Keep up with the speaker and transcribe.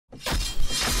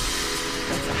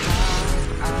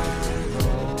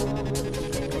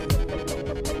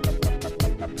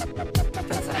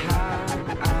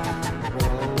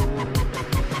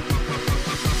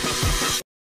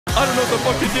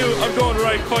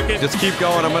fucking... Just keep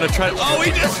going. I'm gonna try. Oh,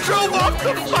 he just drove off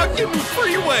the fucking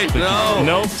freeway. No.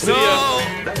 Nope. No.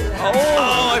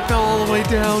 Oh, I fell all the way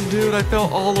down, dude. I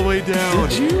fell all the way down.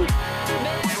 Did you?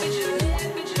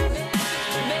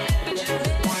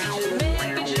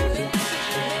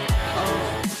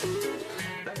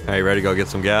 Are you ready to go get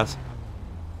some gas?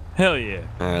 Hell yeah.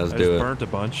 All right, let's I do just it. burnt a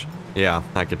bunch. Yeah,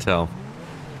 I could tell.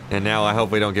 And now I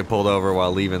hope we don't get pulled over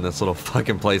while leaving this little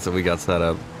fucking place that we got set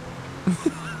up.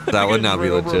 That would not be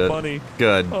legit.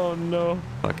 Good. Oh no.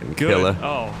 Fucking Good. killer.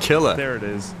 Oh. Killer. There it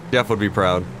is. Jeff would be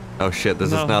proud. Oh shit,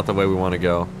 this is not the way we want to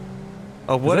go.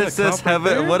 Oh, what is this?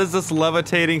 What is this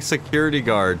levitating security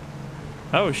guard?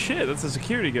 Oh shit, that's a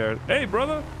security guard. Hey,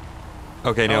 brother.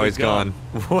 Okay, now he's gone.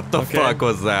 What the fuck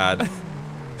was that?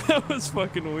 That was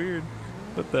fucking weird.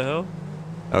 What the hell?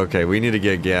 Okay, we need to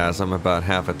get gas. I'm about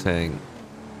half a tank.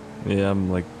 Yeah, I'm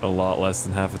like a lot less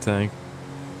than half a tank.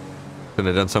 Couldn't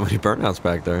have done so many burnouts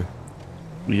back there.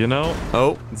 You know?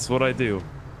 Oh. That's what I do.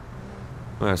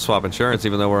 I'm gonna swap insurance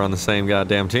even though we're on the same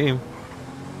goddamn team.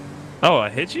 Oh, I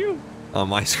hit you? On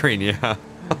my screen, yeah.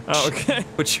 Oh, okay.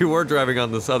 But you were driving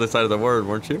on this other side of the word,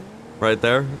 weren't you? Right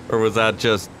there? Or was that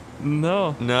just...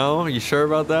 No. No? You sure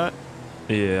about that?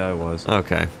 Yeah, I was.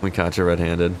 Okay, we caught you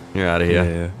red-handed. You're out of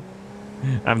here.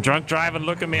 Yeah. I'm drunk driving,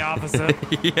 look at me, officer.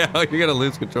 Yeah, you're gonna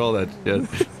lose control of that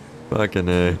shit. Fucking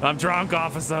A. I'm drunk,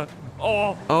 officer.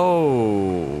 Oh.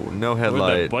 Oh, no headlight.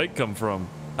 Where'd that bike come from?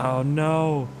 Oh,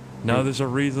 no. Now there's a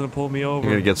reason to pull me over.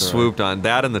 You're gonna get swooped on.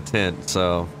 That and the tint,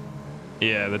 so...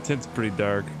 Yeah, the tint's pretty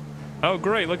dark. Oh,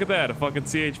 great, look at that. A fucking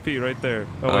CHP right there.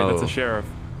 Oh, wait, that's a sheriff.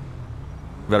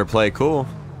 Better play cool.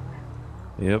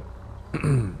 Yep.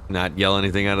 Not yell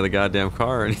anything out of the goddamn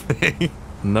car or anything.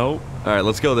 Nope. Alright,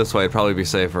 let's go this way. It'd probably be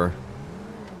safer.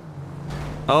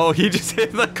 Oh, he just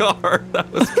hit the car.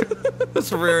 That was...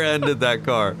 This rear-ended that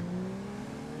car.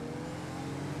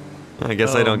 I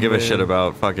guess they don't give a shit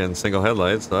about fucking single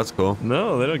headlights, so that's cool.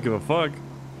 No, they don't give a fuck.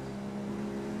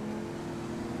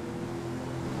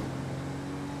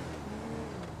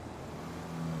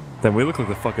 Then we look like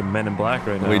the fucking Men in Black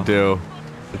right now. We do.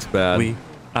 It's bad. We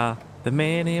are the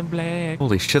Men in Black.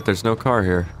 Holy shit, there's no car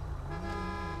here.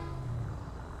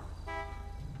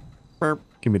 Burp.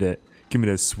 Give me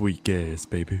that sweet gas,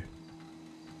 baby.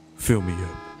 Fill me up.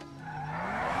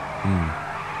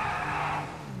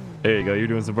 There you go, you're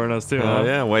doing some burnouts too, huh? Oh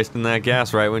yeah, wasting that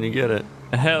gas right when you get it.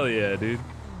 Hell yeah, dude.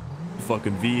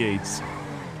 Fucking V8s. So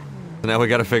now we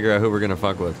gotta figure out who we're gonna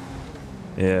fuck with.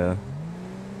 Yeah.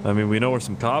 I mean, we know where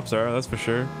some cops are, that's for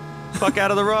sure. Fuck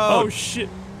out of the road! Oh shit!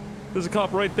 There's a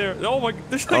cop right there. Oh my,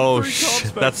 there's like 3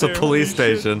 cops back that's there. the police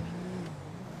station.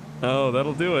 Oh,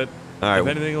 that'll do it. Alright. If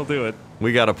anything, will do it.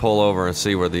 We gotta pull over and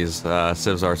see where these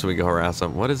civs are so we can harass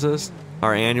them. What is this?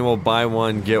 Our annual buy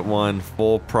one, get one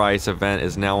full price event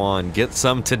is now on. Get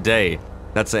some today.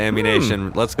 That's the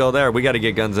ammunition. Let's go there. We gotta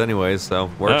get guns anyways, so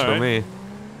works for me.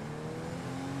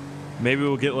 Maybe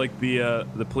we'll get like the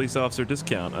police officer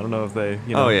discount. I don't know if they,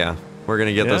 you know. Oh yeah. We're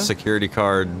gonna get the security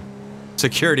card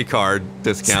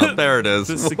discount. There it is.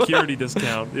 The security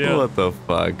discount, yeah. What the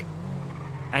fuck?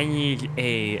 I need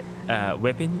a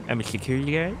weapon. I'm a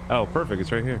security guard. Oh, perfect.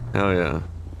 It's right here. Hell yeah.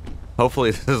 Hopefully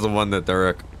this is the one that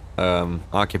they're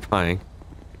occupying.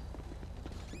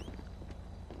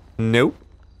 Nope.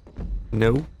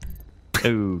 Nope.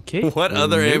 Okay. What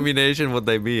other ammunition would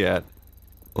they be at?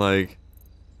 Like...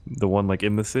 The one like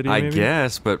in the city, I maybe?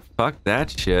 guess, but fuck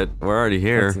that shit. We're already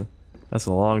here. That's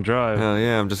a long drive. Hell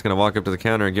yeah, I'm just gonna walk up to the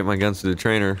counter and get my guns to the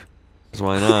trainer. Cause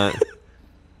why not?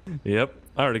 Yep.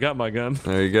 I already got my gun.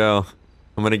 There you go.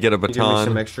 I'm gonna get a baton. You give me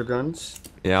some extra guns?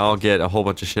 Yeah, I'll get a whole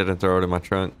bunch of shit and throw it in my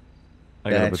trunk. I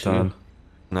got a baton.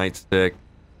 Nightstick.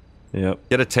 Yep.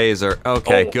 Get a taser.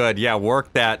 Okay, good. Yeah,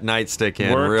 work that nightstick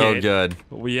in real good.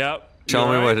 Yep.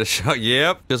 Show me what to show.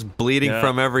 Yep. Just bleeding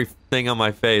from everything on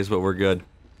my face, but we're good.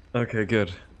 Okay, good.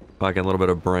 Fucking a little bit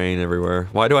of brain everywhere.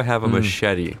 Why do I have a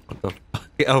machete? What the fuck?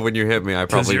 Oh, when you hit me, I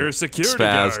probably you're a security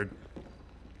guard.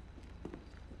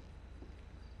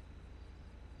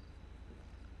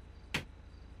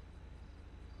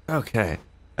 Okay.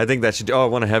 I think that should... Oh, I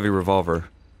want a heavy revolver.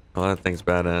 Oh, that thing's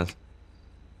badass.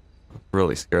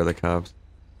 Really scare the cops.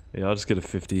 Yeah, I'll just get a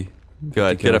 50.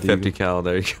 Good. Get a 50 cal.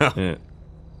 There you go. Yeah.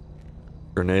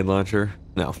 Grenade launcher?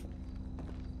 No.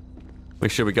 We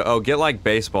should go... Oh, get like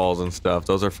baseballs and stuff.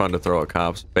 Those are fun to throw at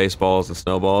cops. Baseballs and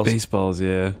snowballs. Baseballs,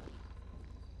 yeah.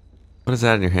 What is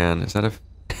that in your hand? Is that a...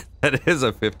 That is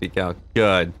a 50 cal.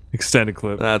 Good. Extended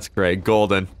clip. That's great.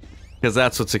 Golden. Because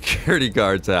that's what security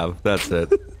guards have. That's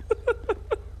it.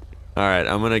 Alright,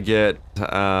 I'm gonna get...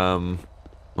 let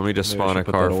me just spawn a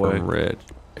car from Ridge.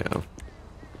 Yeah.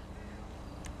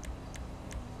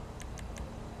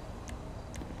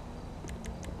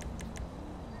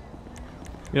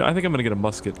 You know, I think I'm gonna get a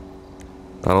musket.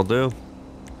 That'll do.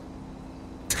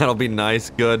 That'll be nice,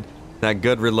 good. That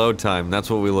good reload time. That's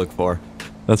what we look for.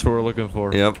 That's what we're looking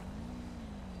for. Yep.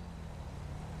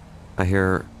 I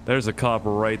hear... There's a cop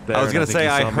right there. I was gonna say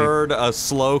I heard a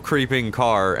slow creeping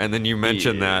car, and then you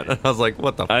mentioned that. I was like,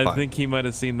 what the fuck? I think he might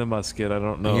have seen the musket. I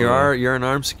don't know. You're an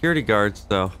armed security guard,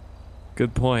 so...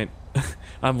 Good point.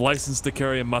 I'm licensed to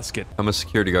carry a musket. I'm a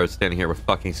security guard standing here with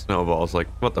fucking snowballs. Like,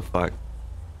 what the fuck?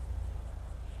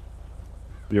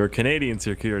 You're a Canadian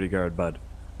security guard, bud.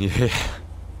 Yeah.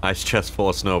 Ice chest full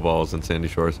of snowballs in Sandy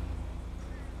Shores.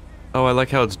 Oh, I like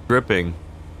how it's dripping.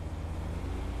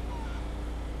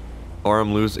 Or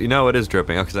I'm losing... You know, it is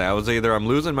dripping. Okay, I was either I'm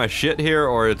losing my shit here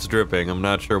or it's dripping. I'm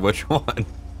not sure which one.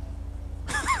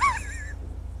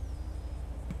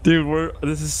 Dude,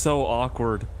 this is so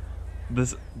awkward.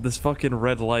 This fucking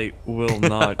red light will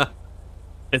not...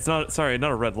 It's not... Sorry,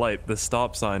 not a red light. The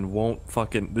stop sign won't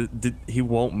fucking... He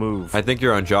won't move. I think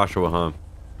you're on Joshua, huh?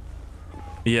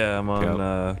 Yeah, I'm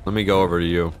on... Yep. Let me go over to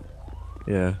you.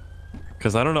 Yeah.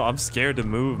 Because I don't know. I'm scared to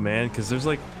move, man. Because there's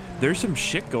like... There's some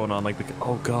shit going on. Like,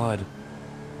 oh god.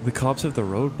 The cops have the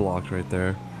road blocked right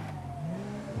there.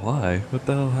 Why? What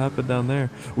the hell happened down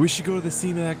there? We should go to the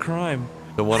scene of that crime.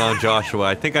 The one on Joshua.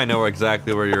 I think I know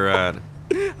exactly where you're at.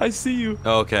 I see you.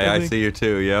 Okay, I see you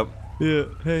too, yep. Yeah,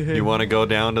 hey. You want to go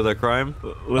down to the crime?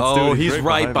 Let's do it. He's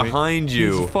right behind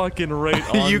you. He's fucking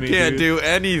right on you me, can't dude. do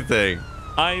anything.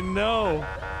 I know.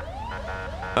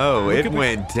 Oh, it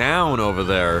went down over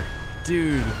there.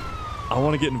 Dude, I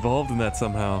want to get involved in that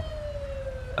somehow.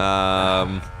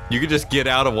 You could just get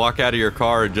out and walk out of your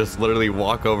car and just literally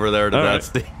walk over there to that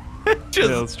scene. Yeah,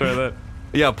 let's try that.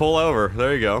 Yeah, pull over.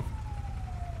 There you go.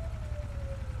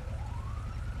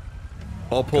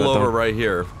 I'll pull over right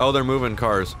here. Oh, they're moving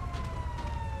cars.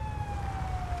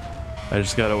 I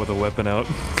just got out with a weapon out.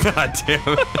 God damn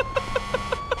it.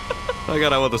 I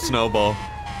got out with a snowball.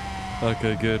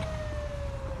 Okay, good.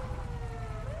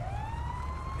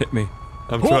 Hit me.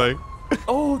 I'm trying.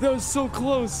 Oh, that was so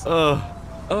close.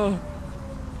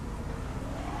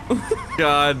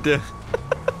 God.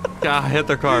 God, hit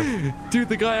their car. Dude,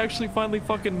 the guy actually finally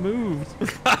fucking moved.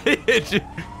 I hit you.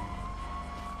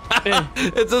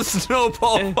 It's a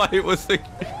snowball fight with the...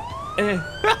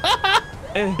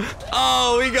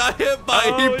 Oh, he got hit by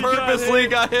it. He purposely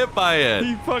got hit by it.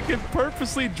 He fucking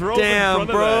purposely drove in front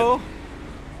bro. of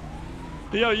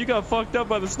that. Yo, you got fucked up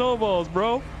by the snowballs,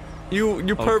 bro.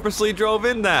 You purposely drove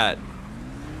in that.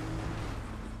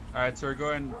 Alright, sir, go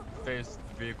ahead and face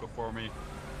the vehicle for me.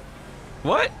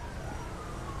 What?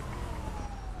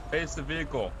 Face the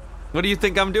vehicle. What do you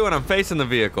think I'm doing? I'm facing the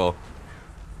vehicle.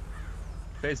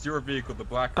 Face your vehicle, the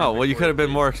black. Oh, well, you could have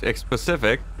been more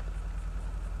specific.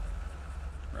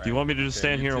 Right. Do you want me to just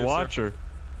stand here and watch, or?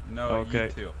 No, okay.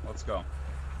 you too. Let's go.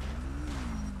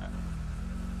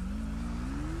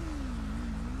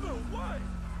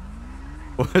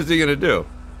 What is he gonna do?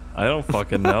 I don't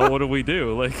fucking know. What do we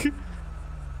do? Like,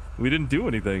 we didn't do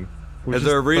anything. Is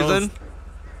there a reason?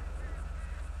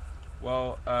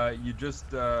 Well, you just,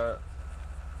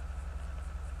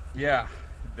 yeah,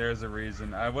 there's a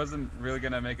reason. I wasn't really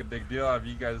gonna make a big deal out of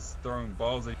you guys throwing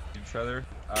balls at each other,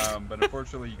 but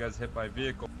unfortunately you guys hit my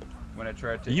vehicle when I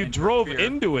tried to You drove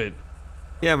into it.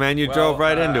 Yeah, man, you drove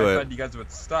right into it. I thought you guys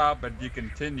would stop, but you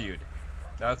continued.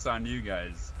 That's on you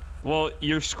guys. Well,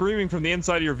 you're screaming from the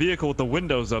inside of your vehicle with the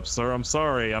windows up, sir. I'm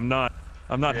sorry. I'm not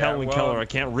Helen Keller. I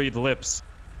can't read lips.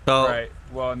 So, right.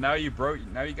 Well, now you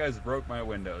guys broke my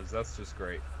windows. That's just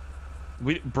great.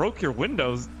 We broke your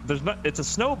windows. There's not. It's a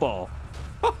snowball.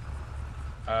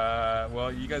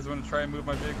 Well, you guys want to try and move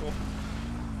my vehicle?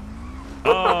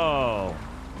 Oh.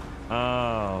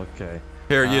 Oh, okay.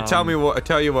 Here, you tell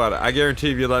you what. I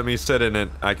guarantee if you let me sit in it,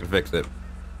 I can fix it.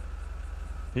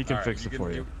 He can fix it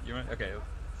for you. Okay,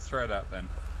 let's try it out then.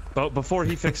 But before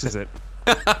he fixes it,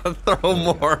 throw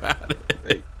more at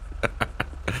it.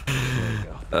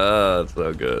 Oh, it's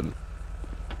so good.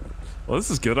 Well, this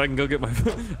is good. I can go get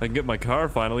my car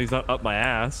finally. He's not up my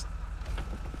ass.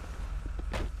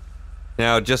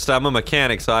 Now, I'm a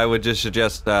mechanic, so I would just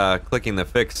suggest clicking the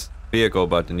fix vehicle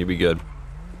button. You'd be good.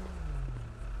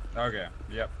 Okay.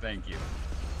 Yep. Thank you.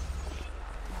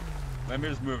 Let me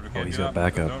just move it. Okay. Oh, he's got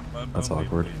backup. That's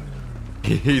awkward.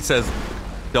 He says,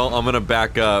 "Don't. I'm gonna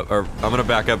back up, or I'm gonna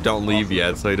back up. Don't leave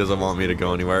yet." So he doesn't want me to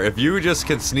go anywhere. If you just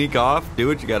can sneak off, do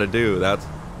what you gotta do. That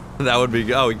would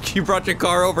be. Oh, you brought your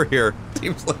car over here.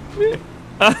 Seems like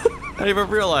I didn't even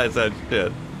realize that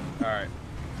shit. All right.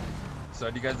 So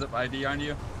do you guys have ID on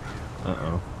you?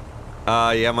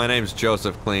 Yeah, my name's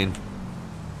Joseph Clean.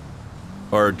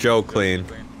 Or Joe Clean.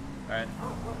 Alright.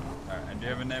 Alright, and do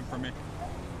you have a name for me?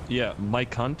 Yeah,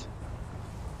 Mike Hunt.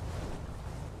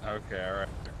 Okay, alright.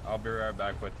 I'll be right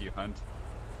back with you, Hunt.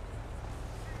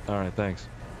 All right, thanks.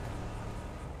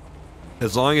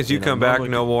 As long as you come back,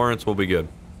 no warrants, we'll be good.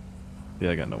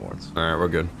 Yeah, I got no warrants. All right, we're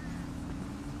good.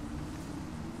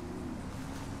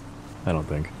 I don't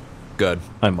think. Good.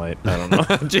 I might. I don't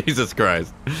know. Jesus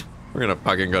Christ. We're gonna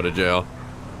fucking go to jail.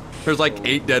 There's like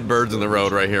 8 dead birds in the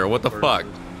road right here. What the fuck?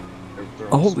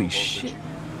 Holy shit.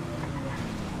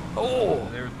 Oh!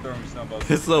 They were throwing snowballs.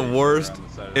 It's the worst around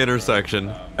the side of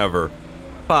intersection ever.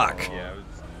 Fuck. Yeah, it was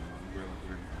real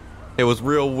weird. It was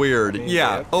real weird.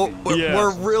 Yeah. Oh, Yeah.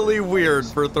 we're really weird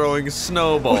for throwing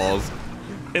snowballs.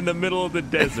 In the middle of the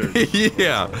desert.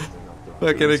 Yeah.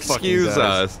 Fucking excuse guys.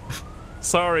 us.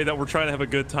 Sorry that we're trying to have a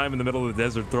good time in the middle of the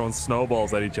desert throwing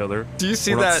snowballs at each other. Do you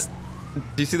see We're not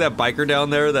that? Do you see that biker down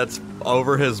there that's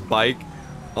over his bike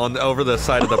over the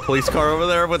side of the police car over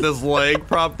there with his leg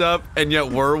propped up, and yet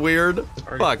we're weird?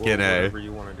 Fucking A.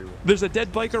 There's a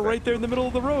dead biker right there in the middle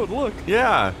of the road. Look.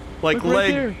 Yeah. Like Look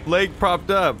right there. leg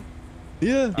propped up.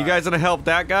 Yeah. You guys gonna help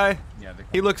that guy? Yeah,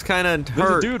 He looks kind of There's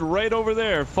a hurt. dude right over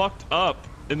there, fucked up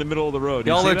in the middle of the road.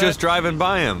 You Y'all see are that? just driving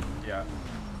by him. yeah.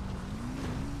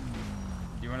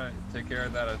 You wanna take care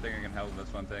of that? I think I can help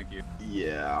this one, thank you.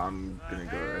 Yeah, I'm gonna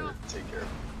go right take care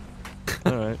of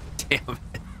it. All right. Damn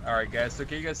it. Alright guys, so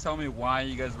can you guys tell me why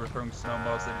you guys were throwing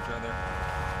snowballs at each other?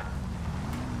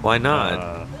 Why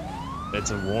not?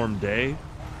 It's a warm day.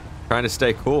 Trying to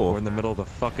stay cool. We're in the middle of the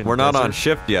fucking We're not desert. on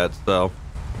shift yet, so.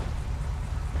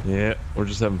 Yeah, we're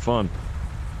just having fun.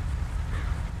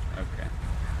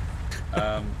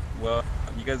 Okay. Well,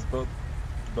 you guys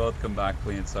both come back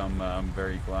clean, so I'm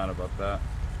very glad about that.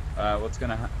 What's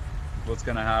gonna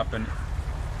happen?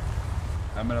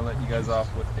 I'm gonna let you guys off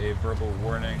with a verbal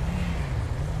warning.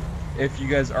 If you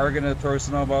guys are gonna throw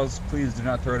snowballs, please do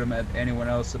not throw them at anyone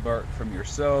else apart from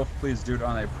yourself. Please do it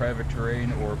on a private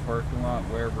terrain or parking lot,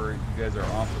 wherever you guys are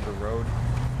off of the road.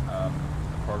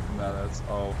 Apart from that, that's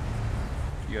all.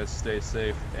 You guys stay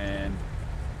safe and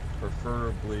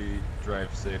preferably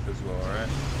drive safe as well, alright?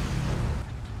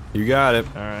 You got it.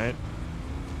 All right.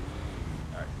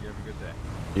 Alright, you have a good day.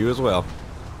 You as well.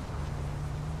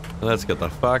 Let's get the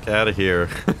fuck out of here.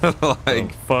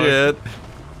 Like, fuck. shit.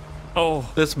 Oh,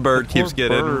 This bird the poor keeps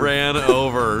getting bird. ran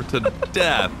over to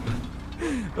death.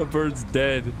 the bird's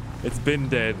dead. It's been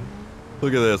dead.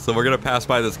 Look at this. So we're gonna pass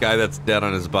by this guy that's dead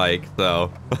on his bike,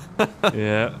 so.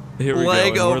 Yeah. Here we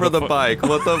Leg go. and over we're the bike.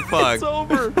 What the fuck? It's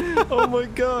over. Oh my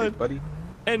god. Buddy.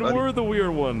 And buddy. we're the weird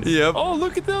ones. Yep. Oh,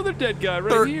 look at the other dead guy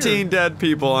right 13 here. dead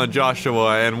people on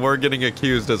Joshua, and we're getting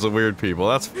accused as the weird people.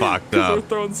 That's fucked Because we're up.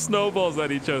 throwing snowballs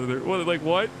at each other. What? Like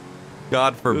what?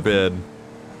 God forbid.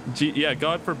 Yeah,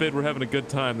 God forbid we're having a good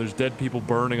time. There's dead people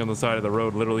burning on the side of the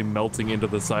road, literally melting into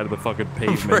the side of the fucking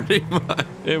pavement. Pretty much.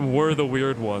 And we're the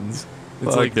weird ones. It's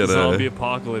Fuck like it, zombie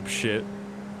apocalypse shit.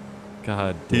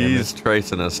 God damn He's it.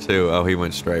 tracing us too. Oh, he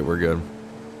went straight. We're good.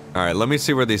 All right, let me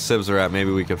see where these civs are at.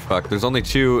 Maybe we could fuck. There's only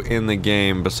 2 in the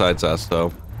game besides us,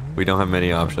 though. We don't have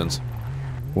many options.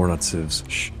 We're not civs.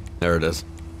 Shh. There it is.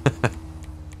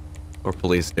 Or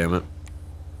police, damn it.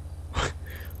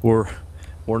 We're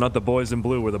not the boys in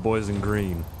blue, we're the boys in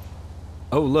green.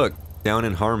 Oh, look. Down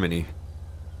in Harmony.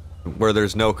 Where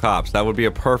there's no cops. That would be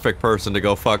a perfect person to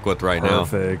go fuck with right now.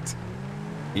 Perfect.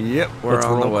 Yep, we're Let's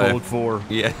on the roll way. code 4.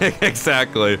 Yeah,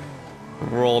 exactly.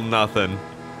 Roll nothing.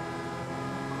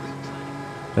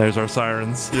 There's our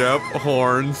sirens. Yep,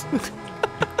 horns.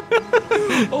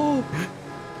 Oh!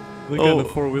 The guy in the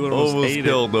four-wheeler almost ate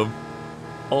killed him.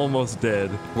 Almost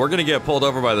dead. We're gonna get pulled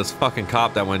over by this fucking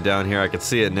cop that went down here. I can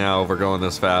see it now. We're going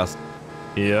this fast.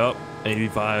 Yep.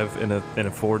 85 in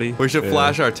a 40. We should Yeah.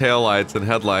 flash our taillights and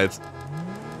headlights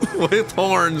with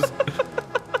horns.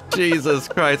 Jesus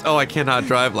Christ. Oh, I cannot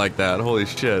drive like that. Holy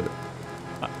shit.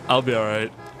 I'll be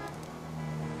alright.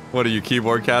 What are you,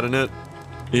 keyboard catting it?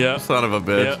 Yeah. Son of a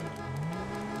bitch. Yeah.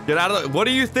 Get out of the. What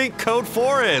do you think code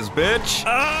 4 is, bitch?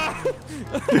 Ah!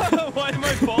 Why am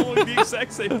I following the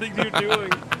exact same thing you're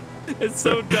doing? It's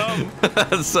so dumb.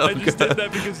 That's so I just good. did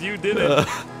that because you did it.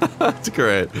 That's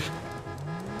great.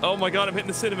 Oh my god, I'm hitting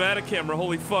the cinematic camera.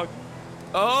 Holy fuck.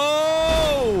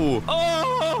 Oh!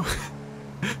 Oh!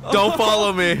 Don't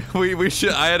follow me. We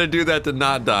should. I had to do that to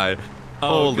not die.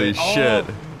 Holy okay. shit.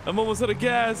 Oh, I'm almost out of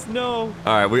gas. No.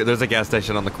 All right, there's a gas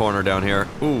station on the corner down here.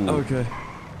 Ooh. Okay.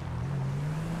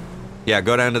 Yeah,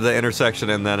 go down to the intersection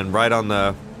and then right on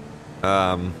the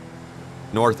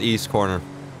northeast corner.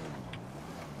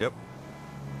 Yep.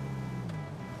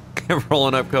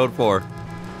 Rolling up code 4.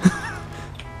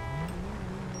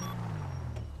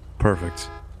 Perfect.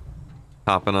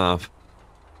 Hopping off.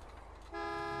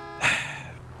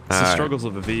 It's the struggles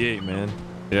of a V8, man.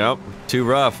 Yep, too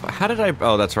rough. How did I...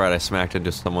 Oh, that's right, I smacked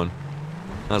into someone.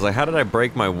 I was like, how did I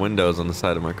break my windows on the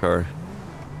side of my car?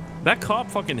 That cop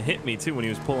fucking hit me too when he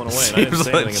was pulling away, and I didn't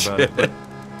say anything about it.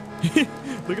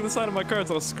 But look at the side of my car;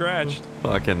 it's all scratched.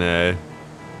 Fucking A.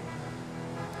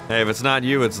 Hey, if it's not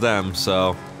you, it's them.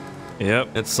 So.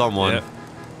 Yep. It's someone. Yep.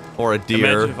 Or a deer.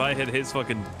 Imagine if I hit his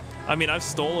fucking. I mean, I've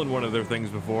stolen one of their things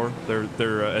before. Their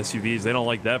SUVs. They don't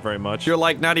like that very much. You're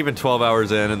like not even 12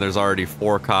 hours in, and there's already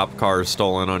 4 cop cars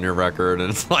stolen on your record,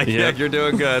 and it's like, yeah, you're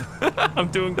doing good. I'm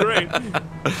doing great.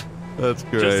 That's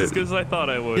great. Just as good as I thought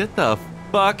I would. Get the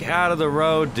fuck out of the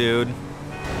road, dude.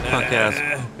 Fuck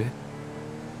ass.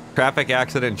 Traffic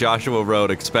accident, Joshua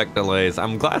Road. Expect delays.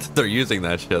 I'm glad that they're using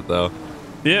that shit though.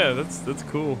 Yeah, that's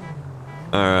cool.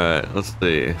 All right, let's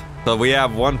see. So we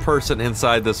have one person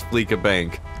inside this Fleeca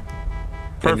bank.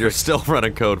 And you're still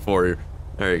running code 4.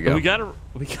 There you go. We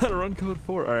gotta run code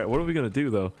 4. All right, what are we gonna do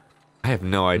though? I have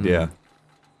no idea.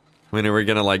 I mean, are we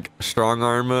gonna like strong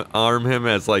arm him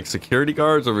as like security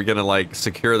guards? Or are we gonna like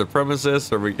secure the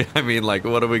premises? Or I mean, like,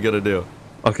 what are we gonna do?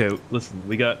 Okay, listen,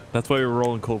 that's why we're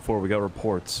rolling code 4. We got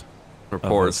reports.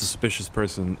 Reports. Of a suspicious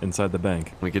person inside the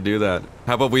bank. We could do that.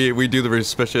 How about we do the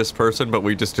suspicious person, but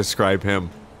we just describe him?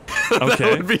 Okay.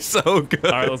 That would be so good.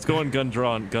 All right, let's go in guns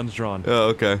drawn. Oh,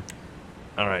 okay.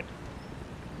 All right.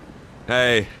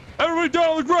 Hey. Everybody down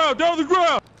on the ground! Down on the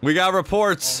ground! We got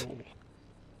reports.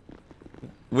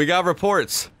 We got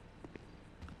reports.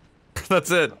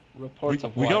 That's it. Reports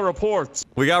of We what? got reports.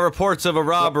 We got reports of a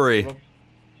robbery.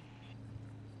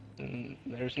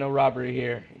 There's no robbery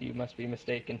here. You must be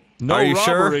mistaken. No Are you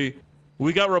robbery. Sure?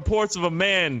 We got reports of a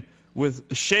man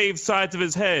with shaved sides of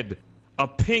his head, a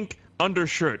pink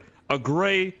undershirt, a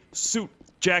gray suit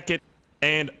jacket,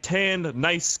 and tanned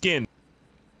nice skin.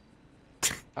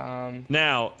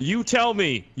 Now, you tell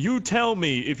me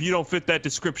if you don't fit that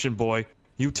description, boy.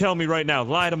 You tell me right now,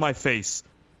 lie to my face.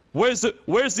 Where's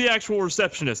the actual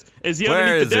receptionist? Is he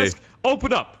underneath the desk?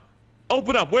 Open up.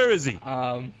 Where is he?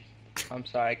 I'm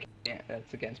sorry, I can't.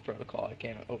 That's against protocol. I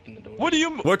can't open the door. What do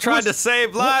you? We're trying to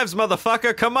save lives,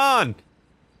 motherfucker. Come on.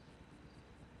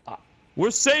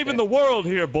 We're saving the world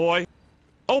here, boy.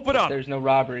 Open up. There's no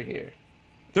robbery here.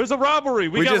 There's a robbery.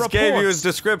 We got just reports. gave you his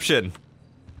description.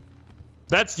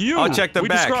 That's you. I'll check the back.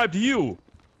 We described you.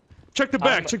 Check the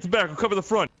back. Check the back. I'll cover the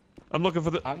front. I'm looking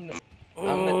for the.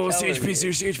 CHP's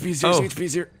here.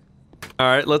 CHP's here. All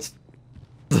right, let's.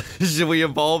 Should we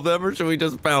involve them or should we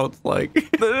just bounce? Like.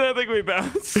 I think we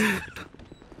bounce. All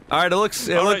right, it looks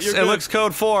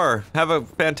code 4. Have a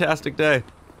fantastic day.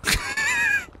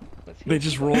 They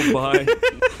just rolled by.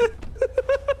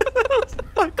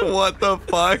 Like, what the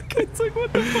fuck? It's like,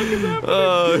 what the fuck is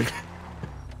happening?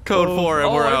 Code 4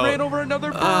 and we're out. I ran over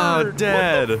another bird. Oh,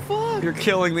 dead. What the fuck? You're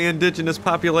killing the indigenous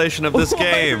population of this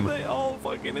game. Why are they all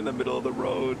fucking in the middle of the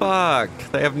road? Fuck.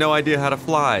 They have no idea how to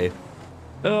fly.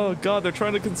 Oh god, they're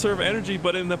trying to conserve energy,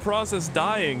 but in the process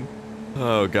dying.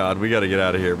 Oh god, we gotta get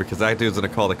out of here because that dude's gonna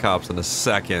call the cops in a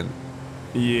second.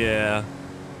 Yeah.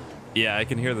 Yeah, I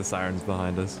can hear the sirens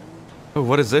behind us. Oh,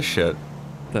 what is this shit?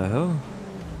 The hell?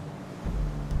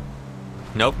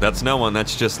 Nope, that's no one.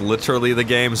 That's just literally the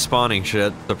game spawning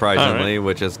shit, surprisingly,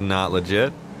 which is not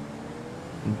legit.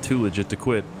 I'm too legit to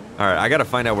quit. Alright, I gotta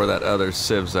find out where that other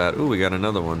civ's at. Ooh, we got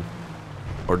another one.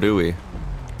 Or do we?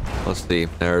 Let's see.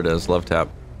 There it is. Love tap.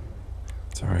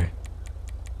 Sorry.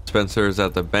 Spencer's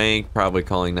at the bank, probably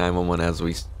calling 911 as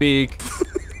we speak.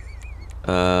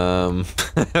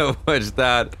 What's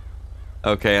that?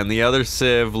 Okay, and the other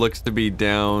civ looks to be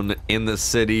down in the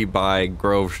city by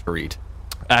Grove Street.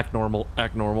 Act normal.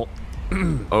 Act normal.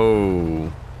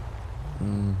 Oh.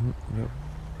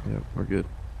 Yep, we're good.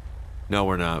 No,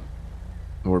 we're not.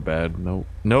 We're bad.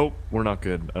 Nope, we're not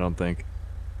good, I don't think.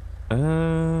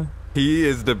 He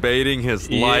is debating his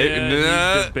life.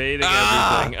 He's debating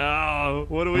everything. Oh,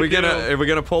 what do we do? Are we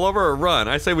gonna pull over or run?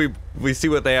 I say we see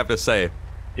what they have to say.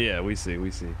 Yeah, we see.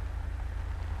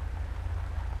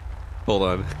 Hold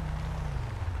on.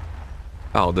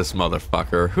 Oh, this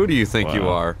motherfucker. Who do you think you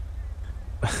are?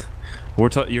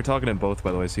 You're talking in both,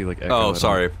 by the way, so you like echo. Oh,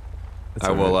 sorry.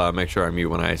 I will right. make sure I mute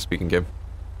when I speak in game.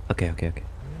 Okay.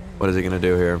 What is he gonna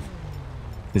do here?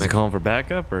 Is he calling for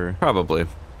backup or? Probably.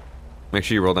 Make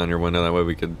sure you roll down your window, that way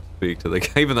we could speak to the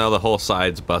guy, even though the whole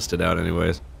side's busted out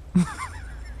anyways.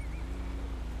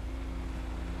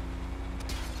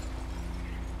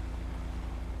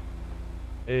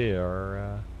 Hey,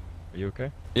 are you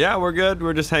okay? Yeah, we're good.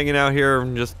 We're just hanging out here.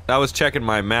 I was checking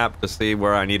my map to see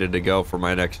where I needed to go for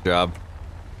my next job.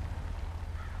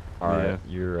 Alright,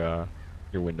 your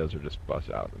windows are just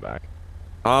busted out in the back.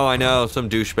 Oh, I know. Some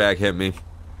douchebag hit me.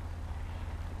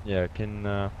 Yeah, can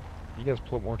you guys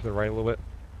pull up more to the right a little bit?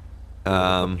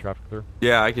 Traffic through?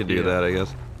 Yeah, I could do Yeah. that, I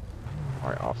guess.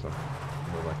 Alright, awesome.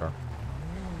 Move my car.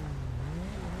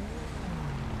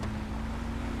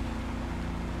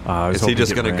 I was Is he hoping to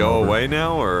just get gonna ran go over. away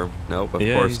now, or nope? Of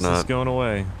Yeah, course he's not. just going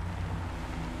away.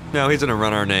 No, he's gonna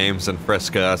run our names and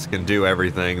frisk us and do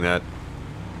everything that.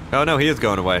 Oh no, he is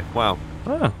going away. Wow.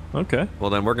 Oh, okay. Well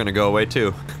then we're gonna go away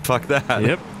too. Fuck that.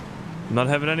 Yep. Not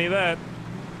having any of that.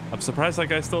 I'm surprised that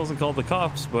guy still hasn't called the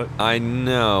cops, but I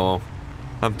know.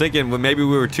 I'm thinking well, maybe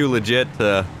we were too legit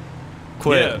to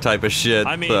quit Yeah. type of shit.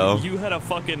 I mean, so. you had a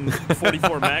fucking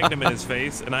 44 Magnum in his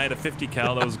face, and I had a 50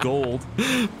 cal that was gold.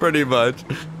 Pretty much.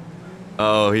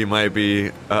 Oh, he might be.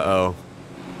 Uh-oh.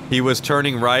 He was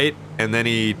turning right, and then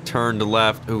he turned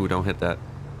left. Ooh, don't hit that.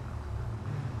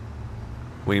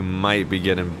 We might be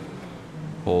getting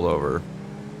pulled over.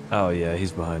 Oh yeah,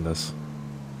 he's behind us.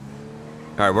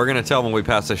 Alright, we're gonna tell him when we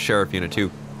pass the sheriff unit too.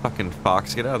 Fucking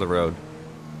Fox, get out of the road.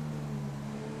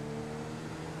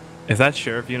 If that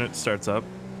sheriff unit starts up,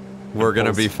 We're gonna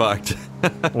pulls- be fucked.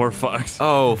 we're fucked.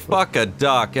 Oh, fuck a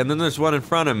duck. And then there's one in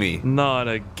front of me. Not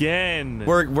again.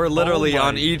 We're literally Oh my-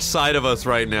 on each side of us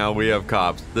right now. We have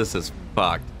cops. This is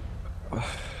fucked.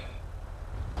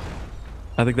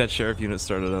 I think that sheriff unit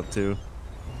started up too.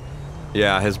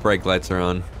 Yeah, his brake lights are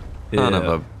on. Son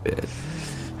of Yeah. a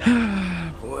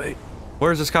bitch. Boy.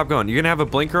 Where's this cop going? You gonna have a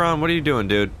blinker on? What are you doing,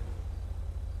 dude?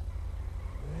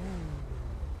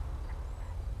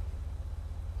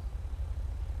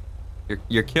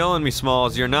 You're killing me,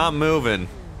 Smalls. You're not moving.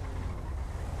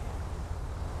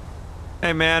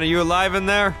 Hey, man, are you alive in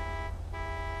there?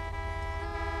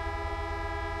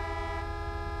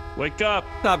 Wake up.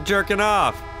 Stop jerking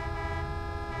off.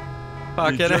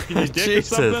 Fucking jerking your dick or Jesus.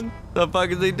 something? The fuck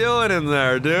is he doing in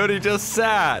there, dude? He just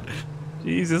sat.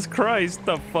 Jesus Christ,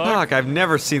 the fuck? Fuck, I've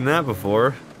never seen that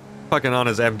before. Fucking on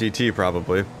his MDT,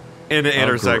 probably. In the Oh,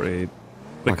 intersection. great.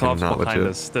 The Fucking cop's not behind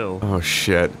legit. us still. Oh,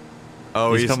 shit.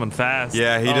 Oh, he's coming fast.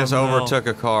 Yeah, he Oh, just no. overtook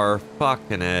a car.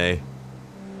 Fucking A.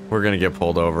 We're gonna get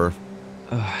pulled over.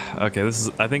 Okay, this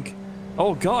is, I think...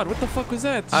 Oh god, what the fuck was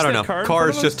that? I don't know. Just that car in Car's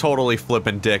front of just us? totally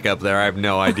flipping dick up there. I have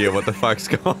no idea what the fuck's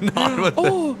going on with it.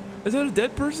 Oh, is that a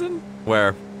dead person?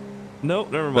 Where?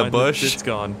 Nope, never mind. bush? It's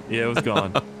gone. Yeah, it was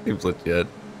gone. Seems legit.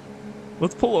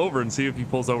 Let's pull over and see if he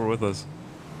pulls over with us.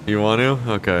 You want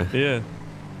to? Okay. Yeah.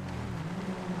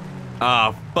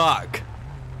 Ah, fuck.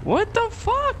 What the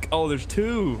fuck? Oh, there's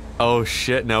two. Oh,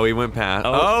 shit. No, he went past.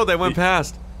 Oh, Oh, they went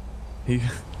past. He...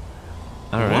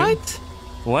 Alright. What?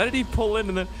 Why did he pull in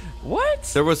and then... What?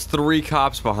 There was 3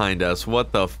 cops behind us.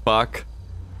 What the fuck?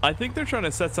 I think they're trying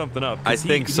to set something up. 'cause I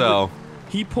think so.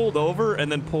 He pulled over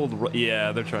and then pulled...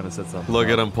 Yeah, they're trying to set something Look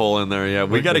up. at him pull in there. Yeah,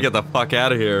 we Look gotta at get the fuck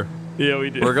out of here. Yeah, we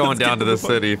did. We're going Let's down get to the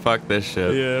fuck- city. Fuck this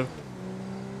shit. Yeah.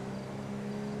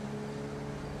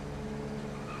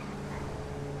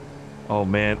 Oh,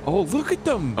 man. Oh, look at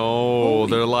them. Oh,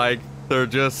 Holy- they're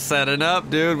just setting up,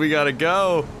 dude. We gotta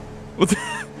go. What the-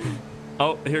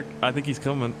 Oh, here. I think he's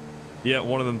coming. Yeah,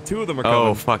 one of them. 2 of them are coming.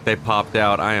 Oh, fuck, they popped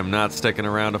out. I am not sticking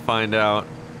around to find out.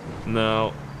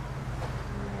 No.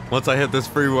 Once I hit this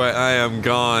freeway, I am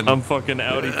gone. I'm fucking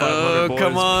Audi 500, Oh, boys.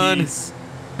 come on. Peace.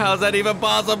 How's that even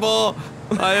possible?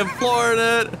 I am flooring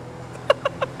it.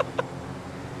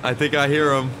 I think I hear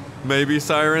them. Maybe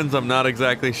sirens? I'm not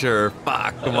exactly sure.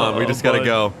 Fuck, come on, we Oh, just gotta bud.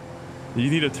 go. You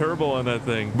need a turbo on that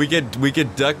thing. We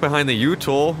could duck behind the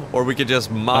U-Tool, or we could just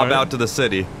mob Alright. out to the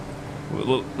city.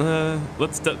 Well,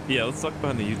 let's duck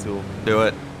behind the U-Tool. Do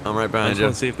it. I'm right I behind just you.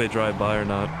 want to see if they drive by or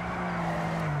not.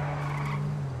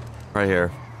 Right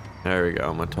here. There we go.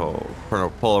 I'm gonna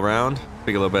pull around.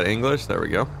 Speak a little bit of English. There we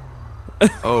go.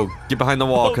 Oh, get behind the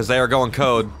wall, because they are going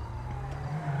code.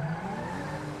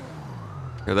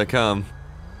 Here they come.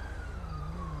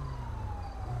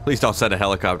 Please don't send a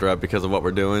helicopter up because of what we're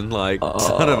doing. Like,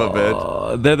 son of a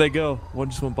bitch. There they go.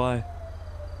 One just went by.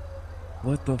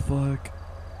 What the fuck?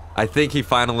 I think he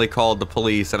finally called the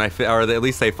police, and or at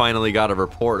least they finally got a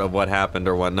report of what happened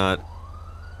or whatnot.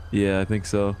 Yeah, I think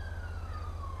so.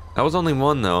 That was only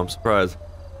one, though. I'm surprised.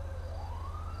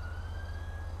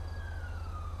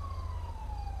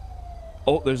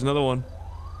 Oh, there's another one.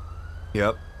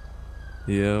 Yep.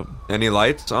 Yep. Any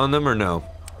lights on them or no?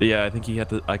 Yeah, I think he had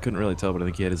to. I couldn't really tell, but I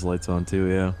think he had his lights on too.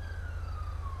 Yeah.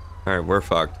 All right, we're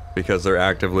fucked because they're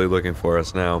actively looking for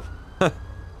us now.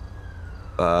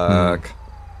 Fuck.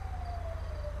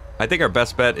 I think our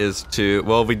best bet is to,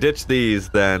 well, if we ditch these,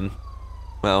 then,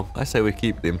 well, I say we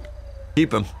keep them.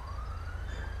 Keep them.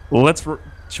 Well,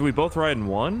 should we both ride in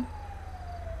one?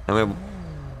 I mean,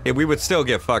 we would still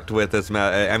get fucked with this.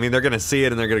 I mean, they're gonna see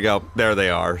it and they're gonna go, there they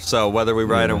are. So whether we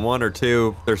ride in 1 or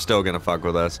 2, they're still gonna fuck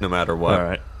with us no matter what. All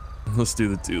right. Let's do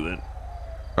the 2 then.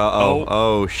 Uh-oh.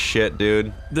 Oh, shit,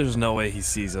 dude. There's no way he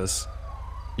sees us.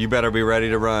 You better be ready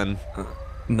to run.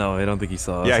 No, I don't think he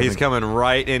saw us. Yeah, he's coming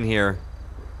right in here.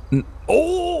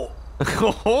 Oh!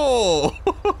 Oh!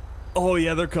 Oh,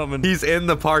 yeah, they're coming. He's in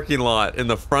the parking lot, in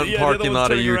the front parking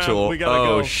lot of U-Tool. We gotta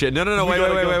Oh, go. shit. No,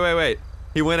 wait.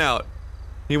 He went out.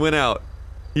 He went out.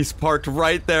 He's parked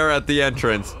right there at the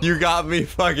entrance. You got me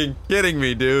fucking kidding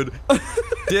me, dude.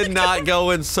 Did not go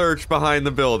and search behind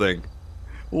the building.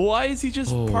 Why is he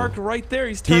just parked right there?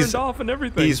 He's turned off and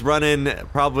everything. He's running,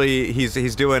 probably,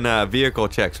 he's doing vehicle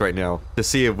checks right now to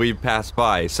see if we pass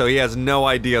by. So he has no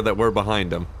idea that we're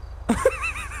behind him.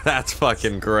 That's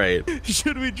fucking great.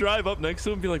 Should we drive up next to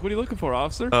him and be like, what are you looking for,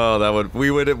 officer? Oh, that would,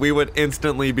 we would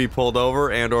instantly be pulled over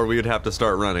and or we would have to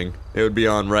start running. It would be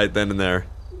on right then and there.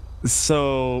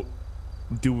 So,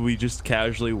 do we just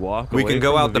casually walk We away can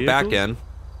go from out the back vehicle? end.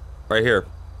 Right here.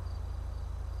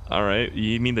 All right.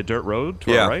 You mean the dirt road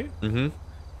to Yeah. our right? Mm-hmm.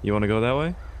 You want to go that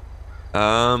way?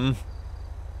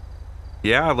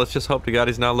 Yeah, let's just hope to God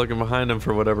he's not looking behind him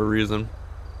for whatever reason.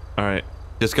 All right.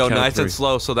 Just go Count nice three. and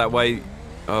slow so that way...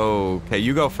 Okay,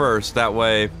 you go first. That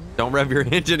way, don't rev your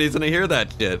engine. He's gonna hear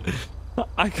that shit.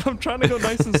 I'm trying to go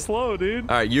nice and slow, dude.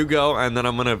 All right, you go, and then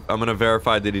I'm gonna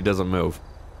verify that he doesn't move.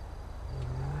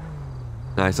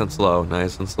 Nice and slow,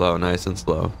 nice and slow, nice and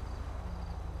slow.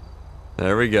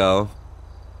 There we go.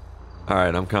 All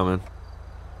right, I'm coming.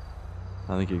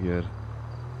 I think you're good.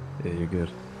 Yeah, you're good.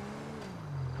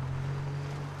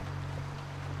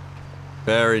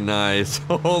 Very nice.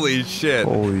 Holy shit.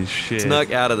 Holy shit.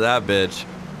 Snuck out of that bitch.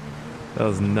 That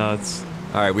was nuts.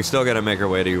 All right, we still gotta make our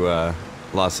way to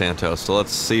Los Santos. So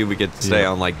let's see if we get to stay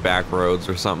on like back roads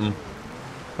or something.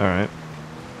 All right.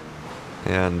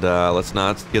 And let's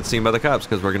not get seen by the cops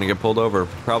because we're gonna get pulled over.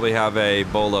 Probably have a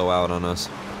bolo out on us.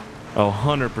 Oh,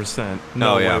 100%.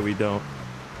 No yeah. way we don't.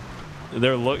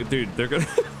 Dude, they're gonna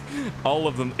all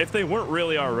of them. If they weren't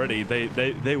really already,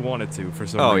 they wanted to for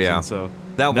some reason. Yeah. So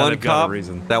That now one they've got a cop,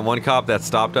 reason. that one cop that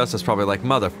stopped us is probably like,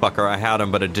 motherfucker, I had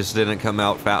him, but it just didn't come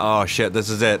out fast. Oh shit, this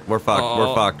is it. We're fucked.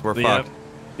 We're fucked. We're Yep. fucked.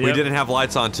 We didn't have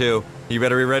lights on too. You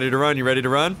better be ready to run. You ready to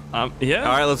run? Yeah.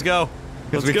 All right, let's go.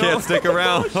 Because we Let's go. can't stick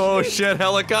around. Oh shit,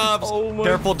 helicopters. Oh my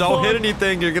Careful, don't hit fuck.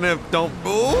 anything. You're gonna, don't.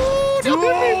 Ooh,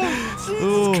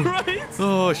 Jesus Christ.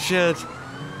 Oh shit.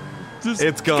 Just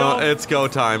It's go. It's go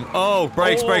time. Oh,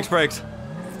 brakes, Oh. brakes, brakes.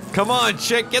 Come on,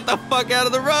 chick, get the fuck out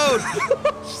of the road.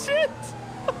 Shit.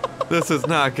 This is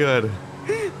not good.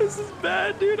 This is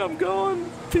bad, dude. I'm going.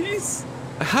 Peace.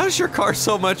 How's your car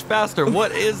so much faster?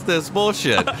 What is this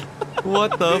bullshit?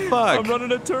 What the I'm fuck?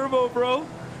 running a turbo, bro.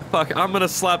 Fuck, I'm gonna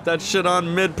slap that shit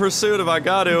on mid-pursuit if I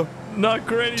got to. Not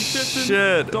granny shifting.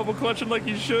 Shit. Double clutching like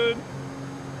you should.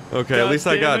 Okay, God at least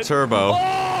I damn got it. turbo.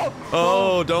 Oh!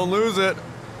 Oh, don't lose it.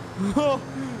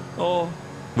 Oh.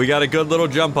 We got a good little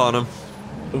jump on him.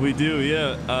 We do,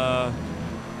 yeah.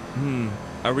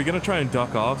 Are we gonna try and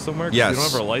duck off somewhere? 'Cause Yes. we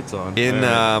don't have our lights on. In,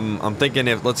 Alright. I'm thinking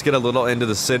if let's get a little into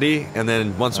the city, and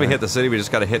then once we hit the city, we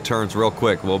just gotta hit turns real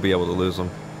quick. We'll be able to lose them.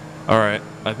 Alright.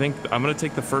 I think I'm gonna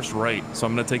take the first right, so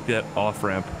I'm gonna take that off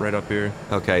ramp right up here.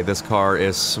 Okay, this car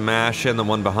is smashing the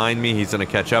one behind me. He's gonna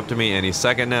catch up to me any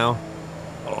second now.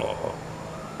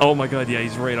 Oh my god, yeah,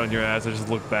 he's right on your ass. I just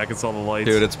looked back and saw the lights.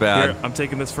 Dude, it's bad. Here, I'm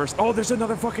taking this first. Oh, there's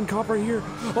another fucking cop right here.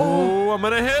 Oh, I'm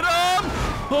gonna hit him!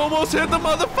 Almost hit the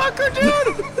motherfucker,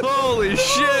 dude! Holy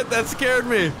shit, that scared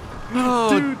me.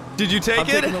 Oh, Dude. did you take I'm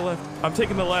it? taking the left. I'm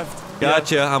taking the left.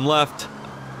 Gotcha, I'm left.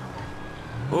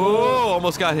 Oh,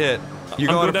 almost got hit. You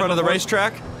I'm going going in down front of the the road.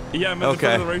 racetrack? Yeah, I'm at the Okay.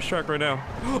 front of the racetrack right now.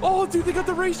 Oh, dude, they got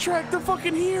the racetrack. They're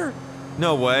fucking here.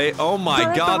 No way. Oh my They're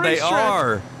at the god, they racetrack.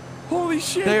 are. Holy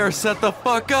shit. They are set the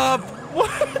fuck up.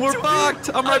 What? We're Dude, fucked.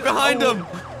 I'm right behind oh. him.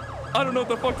 I don't know what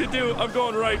the fuck to do. I'm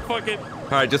going right. Fuck it. All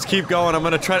right, just keep going. I'm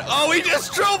gonna try. Oh, he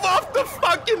just drove off the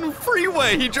fucking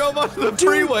freeway. He drove off the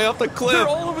freeway off the cliff. They're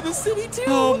all over the city too.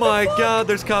 Oh What the my fuck? god,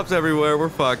 there's cops everywhere. We're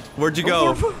fucked. Where'd you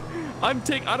go? I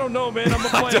don't know, man. I'm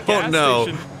up by a don't gas know.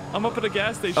 station. I'm up at a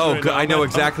gas station. Oh, right good. now. I know I'm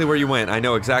exactly where you went. I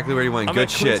know exactly where you went. I'm Good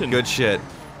at shit. Clinton. Good shit.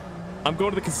 I'm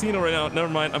going to the casino right now. Never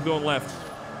mind. I'm going left.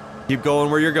 Keep going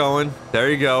where you're going. There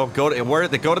you go. Go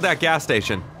to that gas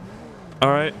station. All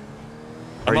right.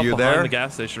 Are I'm up you behind there? the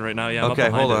gas station right now. Yeah. I'm Okay,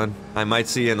 up behind hold it. on. I might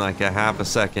see you in like a half a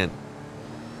second.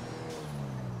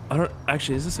 I don't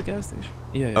actually. Is this a gas station?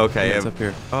 Yeah. Okay, Yeah, it's up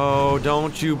here. Oh,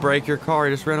 don't you break your car. I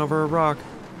just ran over a rock.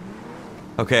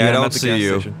 Okay, Yeah, I I'm don't at the see gas you.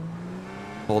 station.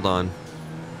 Hold on.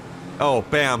 Oh,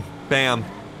 bam, bam.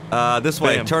 This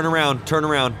way. Bam. Turn around. Turn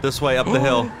around. This way up the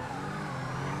hill.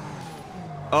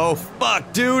 Oh,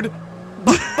 fuck, dude.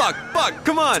 Fuck.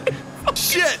 Come on.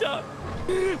 Shit.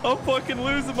 I'm fucking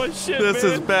losing my shit, This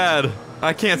man. is bad.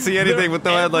 I can't see anything They're with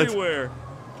no headlights. everywhere.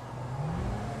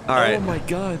 All right. Oh my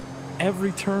god.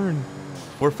 Every turn.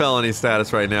 We're felony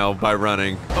status right now by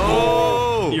running.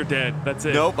 Oh! You're dead. That's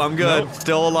it. Nope, I'm good. Nope.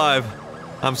 Still alive.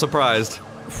 I'm surprised.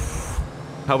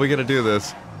 How are we gonna do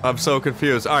this? I'm so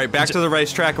confused. All right, back to the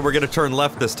racetrack, and we're gonna turn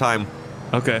left this time.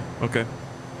 Okay, okay.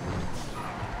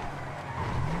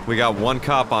 We got one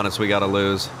cop on us we gotta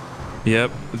lose.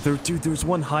 Yep. Dude, there's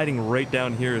one hiding right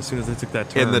down here as soon as I took that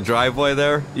turn. In the driveway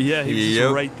there? Yeah, he was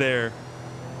just right there.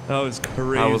 That was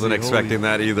crazy. I wasn't expecting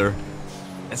that either.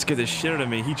 That scared the shit out of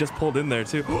me. He just pulled in there,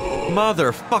 too.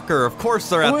 Motherfucker, of course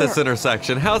they're at this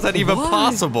intersection. How's that even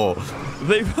possible?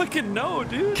 They fucking know,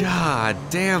 dude. God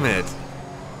damn it.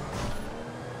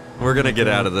 We're gonna get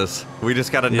out of this. We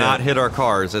just gotta not hit our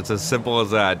cars. It's as simple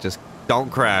as that. Just don't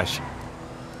crash.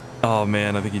 Oh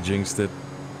man, I think he jinxed it.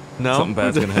 No? Something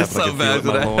bad's gonna happen. Something bad's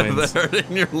gonna happen. They're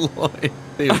in your loins.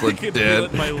 Seems like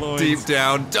dead. My loins. Deep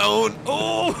down. Don't.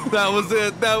 Oh, that was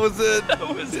it. That was it.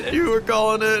 That was it. You were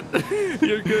calling it.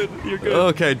 You're good. You're good.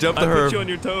 Okay, jump the I herb. put you on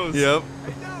your toes. Yep.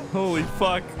 Holy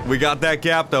fuck. We got that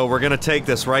gap though. We're gonna take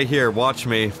this right here. Watch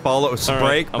me. Follow.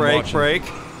 Right, brake.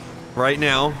 Right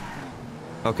now.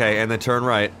 Okay, and then turn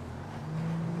right.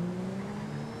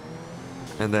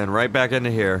 And then right back into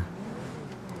here.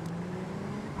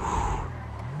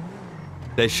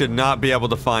 They should not be able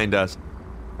to find us.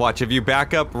 Watch, if you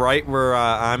back up right where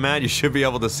I'm at, you should be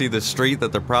able to see the street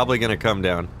that they're probably gonna come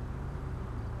down.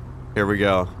 Here we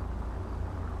go.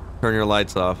 Turn your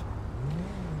lights off.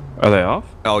 Are they off?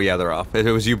 Oh yeah, they're off.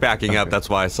 It was you backing up, that's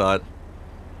why I saw it.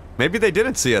 Maybe they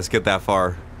didn't see us get that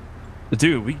far.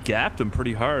 Dude, we gapped them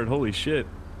pretty hard. Holy shit.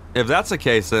 If that's the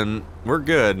case, then we're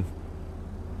good.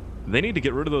 They need to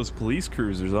get rid of those police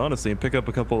cruisers, honestly, and pick up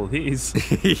a couple of these.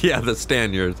 Yeah, the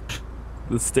Spaniards.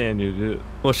 The Spaniard, dude.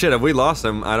 Well, shit, if we lost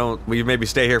them, we maybe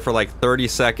stay here for like 30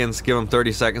 seconds, give them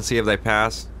 30 seconds, see if they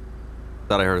pass.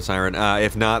 Thought I heard a siren.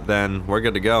 If not, then we're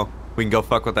good to go. We can go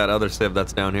fuck with that other civ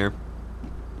that's down here.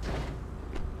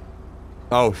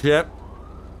 Oh, shit.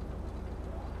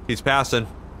 He's passing.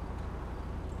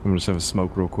 I'm gonna just have a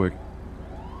smoke real quick.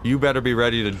 You better be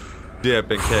ready to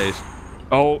dip in case.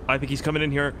 Oh, I think he's coming in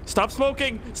here. Stop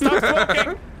smoking! Stop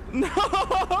smoking!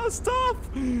 No, stop!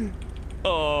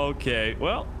 Okay,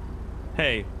 well,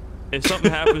 hey, if something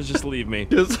happens, just leave me.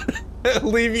 Just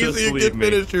leave you Just so you leave can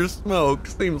me. finish your smoke.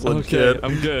 Seems legit. Okay,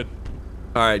 I'm good.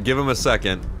 Alright, give him a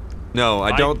second. No,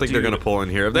 I don't think they're gonna pull in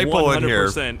here. If they pull in here...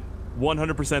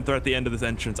 100% they're at the end of this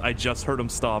entrance. I just heard him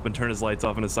stop and turn his lights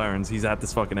off and his sirens. He's at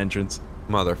this fucking entrance.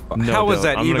 Motherfucker. No How is doubt.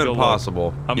 that I'm gonna even go possible?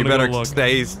 look. You I'm gonna better go look.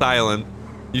 stay silent.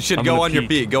 You should I'm go gonna on your peek.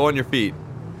 feet. Go on your feet.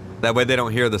 That way they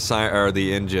don't hear the or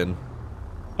the engine.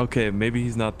 Okay, maybe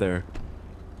he's not there.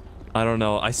 I don't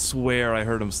know. I swear I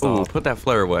heard him Ooh, stop. put that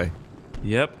flare away.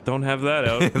 Yep, don't have that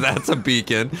out. That's a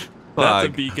beacon. That's a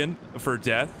Fuck. beacon for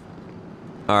death.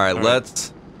 Alright, All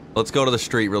let's go to the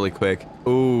street really quick.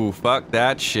 Ooh, fuck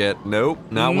that shit. Nope,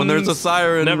 not when there's a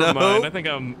siren. Never no. mind. I think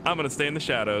I'm gonna stay in the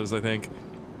shadows, I think.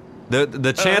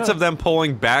 The chance of them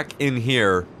pulling back in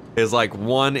here is like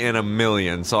 1 in a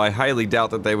million, so I highly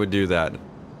doubt that they would do that.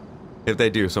 If they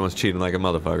do, someone's cheating like a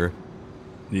motherfucker.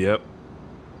 Yep.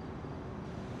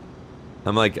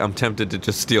 I'm tempted to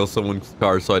just steal someone's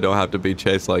car so I don't have to be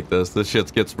chased like this. This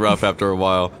shit gets rough after a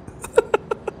while.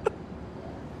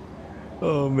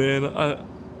 Oh man,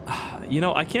 you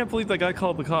know, I can't believe that guy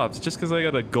called the cops just because I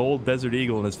got a gold Desert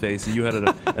Eagle in his face and you had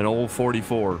an old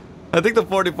 44. I think the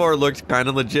 44 looked kind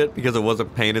of legit because it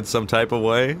wasn't painted some type of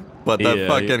way. But that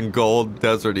fucking gold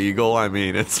Desert Eagle, I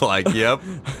mean, it's like, yep.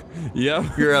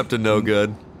 Yep. You're up to no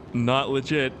good. Not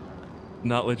legit.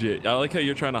 Not legit. I like how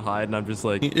you're trying to hide and I'm just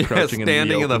like Yeah, crouching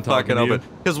standing in the fucking open. open.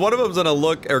 Because one of them's gonna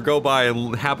look or go by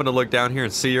and happen to look down here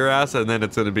and see your ass, and then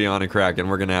it's gonna be on a crack, and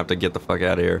we're gonna have to get the fuck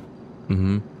out of here.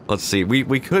 Mm-hmm. Let's see.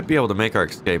 We could be able to make our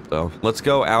escape though. Let's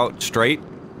go out straight.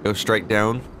 Go straight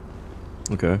down.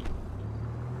 Okay.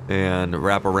 And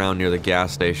wrap around near the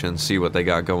gas station. See what they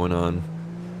got going on.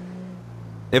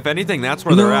 If anything, that's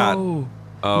where they're at. Oh,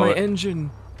 Oh, my engine.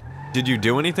 did you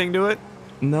do anything to it?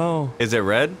 No. Is it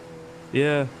red?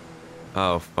 Yeah.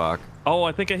 Oh fuck. Oh,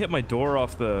 I think I hit my door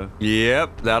off the...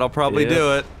 Yep, that'll probably Yep.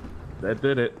 do it. That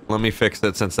did it. Let me fix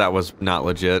it since that was not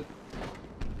legit.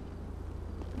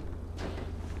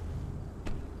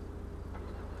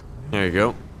 There you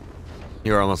go.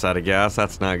 You're almost out of gas.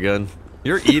 That's not good.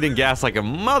 You're eating gas like a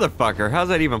motherfucker. How's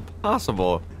that even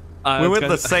possible? We went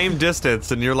the same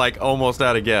distance and you're like almost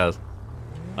out of gas.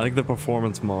 I think the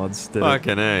performance mods did it.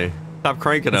 Fucking A. Stop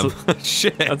cranking them.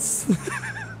 Shit. That's...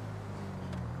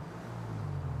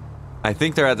 I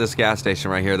think they're at this gas station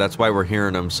right here. That's why we're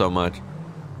hearing them so much.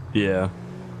 Yeah.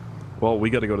 Well, we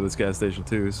gotta go to this gas station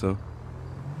too, so...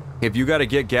 If you gotta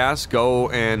get gas, go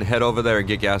and head over there and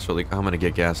get gas really. I'm gonna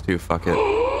get gas too. Fuck it.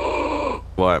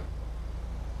 What?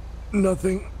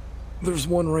 Nothing. There's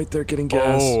one right there getting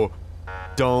gas. Oh,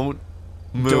 don't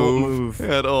move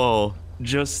at all.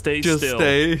 Just stay Just still.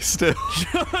 stay still.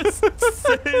 Just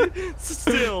stay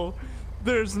still.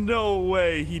 There's no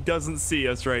way he doesn't see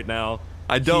us right now.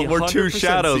 I don't. We're two 100%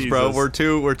 shadows, sees bro. us. We're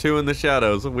two in the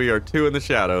shadows. We are two in the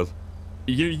shadows.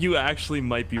 You actually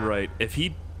might be right. If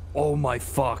he, oh my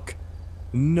fuck,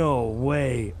 no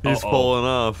way. He's pulling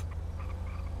off.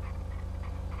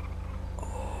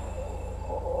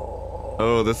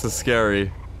 Oh, this is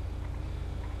scary.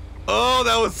 Oh,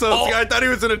 that was so scary. I thought he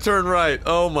was gonna turn right.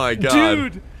 Oh my god.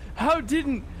 Dude, how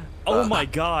didn't? Oh my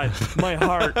god, my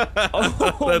heart.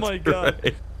 Oh That's my god.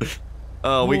 great.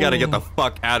 Oh, we gotta get the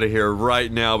fuck out of here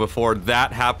right now before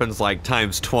that happens like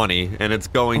times 20, and it's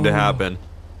going to happen.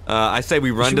 I say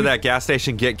we run to that gas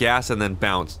station, get gas, and then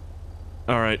bounce.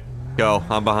 All right. Go,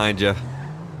 I'm behind you.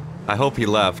 I hope he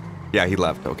left. Yeah, he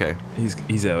left. Okay. He's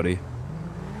outie.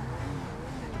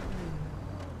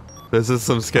 This is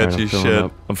some sketchy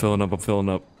shit. I'm filling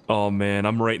up. Oh man,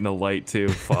 I'm right in the light too.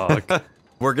 Fuck.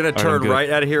 We're gonna turn right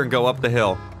out of here and go up the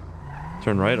hill.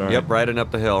 Turn right. All right. Yep, right and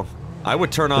up the hill. I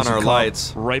would turn on There's a our cop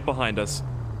lights. right behind us.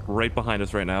 Right behind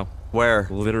us right now. Where?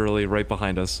 Literally right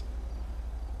behind us.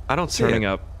 I don't see Turning it.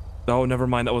 up. Oh, never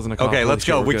mind. That wasn't a cop. Okay, Holy let's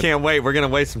shit, go. we're We good. can't wait. We're gonna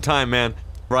waste some time, man.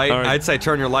 Right? All right. I'd say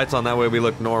turn your lights on. That way we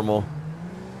look normal.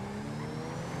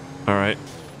 All right.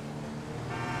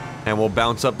 And we'll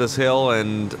bounce up this hill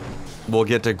and we'll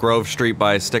get to Grove Street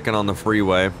by sticking on the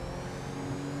freeway.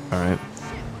 All right.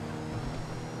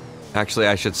 Actually,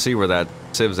 I should see where that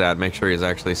Civ's at. Make sure he's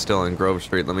actually still in Grove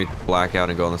Street. Let me black out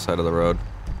and go on the side of the road.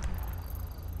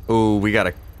 Ooh, we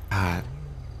gotta... God.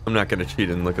 I'm not gonna cheat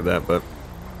and look at that, but...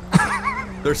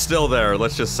 They're still there.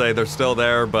 Let's just say they're still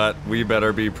there, but we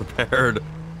better be prepared.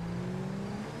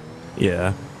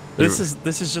 Yeah. This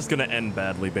is just gonna end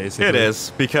badly, basically. It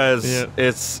is, because Yeah.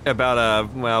 it's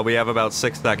about well, we have about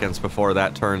 6 seconds before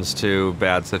that turns to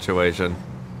bad situation.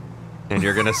 And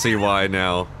you're gonna see why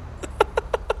now.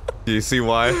 Do you see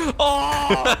why?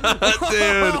 Oh!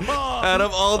 Dude, out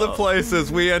of all the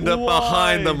places, we end up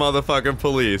behind the motherfucking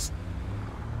police.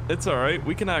 It's all right.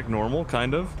 We can act normal,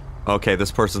 kind of. Okay, this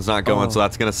person's not going, so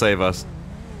that's gonna save us.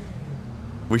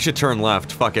 We should turn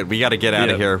left. Fuck it, we gotta get out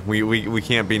of here. We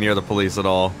can't be near the police at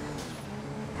all.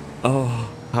 Oh.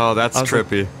 Oh, that's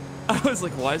trippy. I was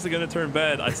like, why is it gonna turn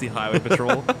bad? I see highway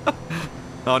patrol.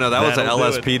 Oh no, that was an That'll do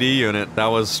it. LSPD unit. That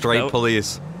was straight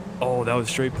police. Oh, that was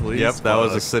straight police. Yep, that was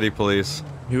Fuck. the city police.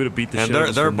 He would have beat the And shit out of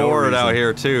us they're for no bored out reason.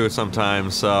 here too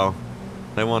sometimes, so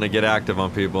they want to get active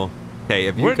on people. Okay,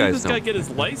 if you Where did guys this guy get his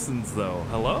license, though?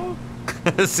 Hello?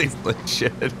 this seems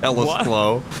legit. Hella What?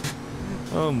 slow.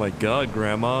 Oh my god,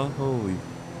 Grandma. Holy.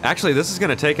 Actually, this is going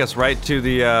to take us right to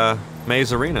the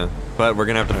Maze Arena, but we're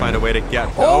going to have to find a way to get...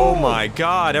 Oh my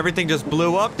god, everything just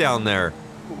blew up down there.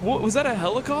 What, was that a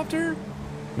helicopter?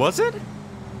 Was it?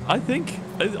 I think.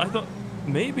 I thought.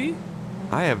 Maybe.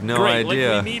 I have no Great, like,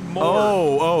 idea. we need more.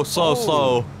 Oh, slow, Oh.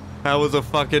 slow. That was a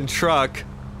fucking truck.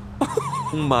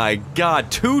 Oh my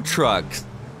god, 2 trucks.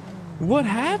 What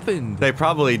happened? They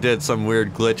probably did some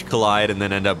weird glitch collide and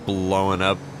then end up blowing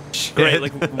up. Shit. Great,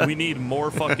 like, we need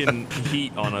more fucking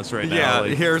heat on us right now. Yeah,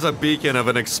 like, here's a beacon of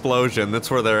an explosion.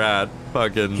 That's where they're at.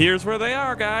 Fucking... here's where they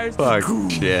are, guys. Fuck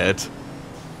shit.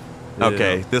 Yeah.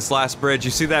 Okay, this last bridge,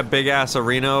 you see that big-ass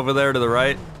arena over there to the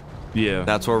right? Yeah.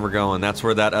 That's where we're going. That's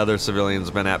where that other civilian's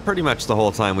been at pretty much the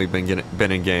whole time we've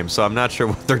been in game. So I'm not sure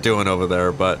what they're doing over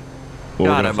there, but Well, we're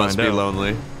God, gonna it must find be out.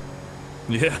 lonely.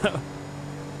 Yeah.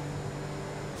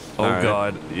 Oh All right.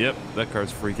 god. Yep, that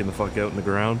car's freaking the fuck out in the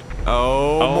ground.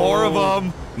 Oh, more of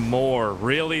them. More.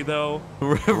 Really though?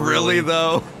 Really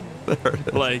though? There it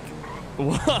is. Like,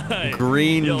 why?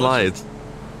 Green Yo, lights.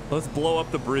 Let's blow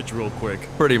up the bridge real quick.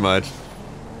 Pretty much.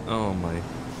 Oh my.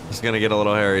 It's gonna get a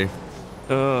little hairy.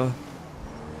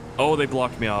 Oh, they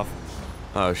blocked me off.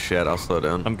 Oh shit, I'll slow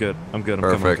down. I'm good. I'm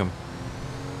Perfect. coming.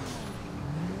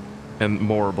 And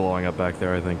more are blowing up back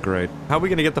there, I think. Great. How are we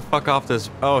gonna get the fuck off this?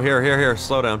 Oh, here.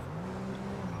 Slow down.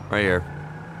 Right here.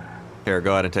 Here,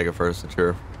 go ahead and take it first since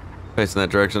you're facing that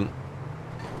direction.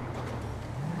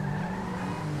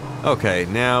 Okay,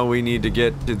 now we need to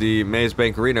get to the Maze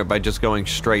Bank Arena by just going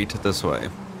straight this way.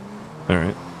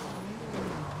 Alright.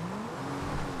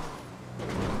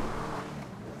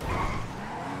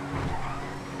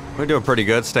 We're doing pretty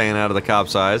good staying out of the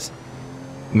cops' eyes.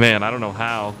 Man, I don't know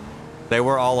how. They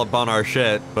were all up on our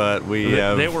shit, but we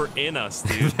They were in us,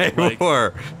 dude. they Like,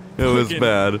 were. It was fucking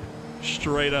bad.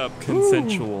 straight up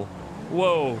consensual.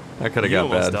 Whoa. That could have You got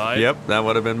almost bad. died. Yep, that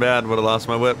would have been bad. Would have lost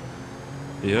my whip.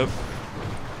 Yep.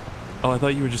 Oh, I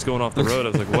thought you were just going off the road. I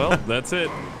was like, well, that's it.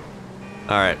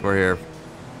 All right, we're here.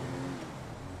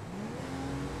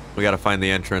 We gotta find the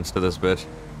entrance to this bitch.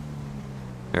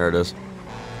 There it is.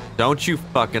 Don't you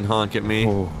fucking honk at me.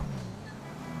 Oh.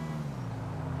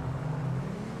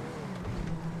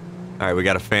 All right, we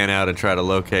gotta fan out and try to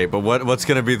locate. But what's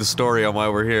gonna be the story on why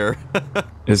we're here?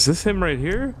 Is this him right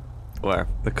here? Where?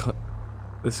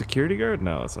 The security guard?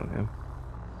 No, it's not him.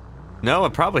 No,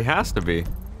 it probably has to be.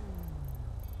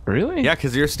 Really? Yeah,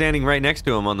 because you're standing right next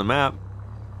to him on the map.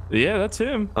 Yeah, that's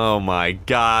him. Oh my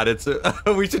god, it's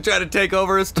we should try to take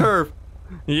over his turf.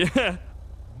 Yeah.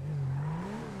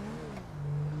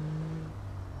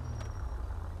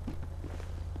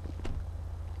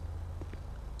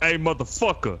 Hey,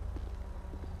 motherfucker.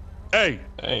 Hey.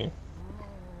 Hey.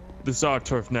 This is our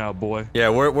turf now, boy. Yeah,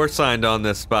 we're signed on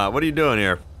this spot. What are you doing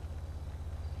here?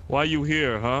 Why you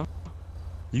here, huh?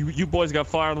 You boys got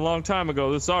fired a long time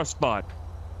ago. This is our spot.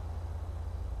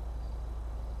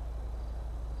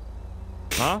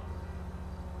 Huh?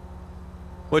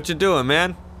 What you doing,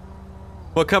 man?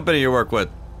 What company you work with?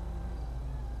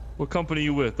 What company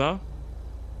you with, huh?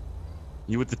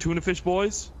 You with the tuna fish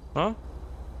boys? Huh?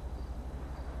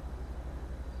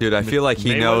 Dude, I feel like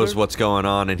he knows Mayweather? what's going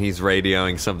on and he's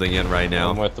radioing something in right I'm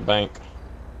now. with the bank.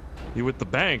 You with the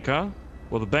bank, huh?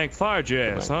 Well, the bank fired your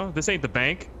ass, huh? This ain't the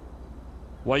bank.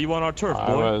 Why you on our turf, I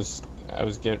boy?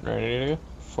 was getting ready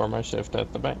for my shift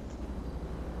at the bank.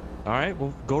 All right,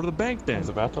 well, go to the bank I then. was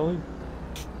about to leave.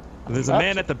 There's a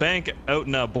man at the bank out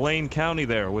in Blaine County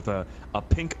there with a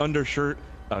pink undershirt,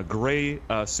 a gray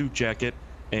suit jacket,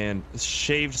 and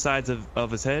shaved sides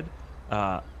of his head.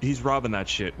 He's robbing that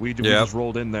shit. We just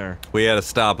rolled in there, We had to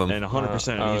stop him. and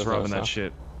 100% he's robbing that so.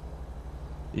 shit.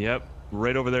 Yep,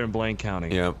 right over there in Blaine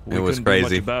County. Yep, we it was couldn't do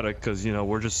crazy. much about it because you know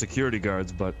we're just security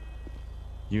guards, but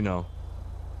you know.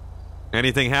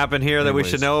 Anything happen here that we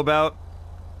should Anyways. know about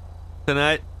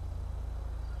tonight?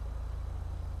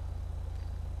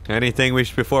 Anything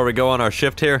before we go on our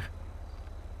shift here?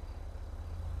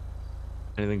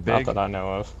 Anything Not big? that I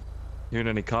know of. Hearing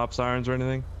any cop sirens or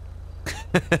anything?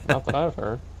 Not that I've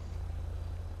heard.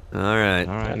 All right.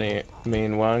 All right. I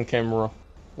mean, one came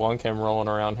rolling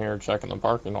around here checking the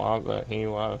parking lot, but he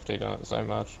left. He didn't say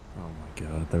much. Oh my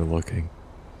God, they're looking.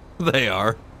 They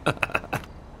are. All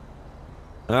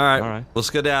right. All right. We'll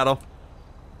skedaddle.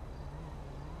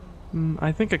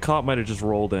 I think a cop might have just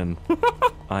rolled in.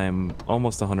 I am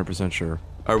almost 100% sure.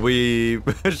 Are we?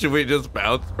 Should we just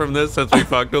bounce from this since we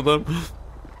fucked with them?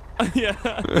 Yeah,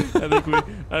 I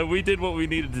think we did what we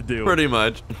needed to do. Pretty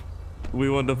much. We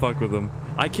wanted to fuck with him.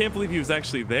 I can't believe he was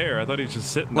actually there. I thought he was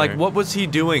just sitting Like, there. what was he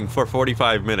doing for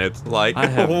 45 minutes? Like, I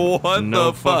have what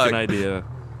no the fuck? fucking idea.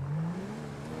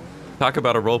 Talk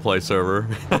about a roleplay server.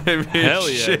 I mean, Hell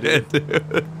yeah, shit,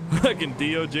 dude. Fucking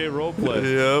DOJ roleplay.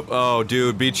 Yep. Oh,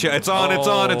 dude, it's on. It's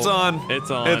on. It's on. It's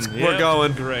on. We're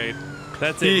going. Great.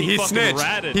 That's it. He fucking snitched.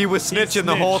 ratted. He was snitching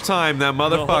the whole snitched. time. That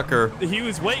motherfucker. He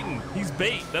was waiting. He's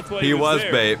bait. That's why He was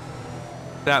there. bait.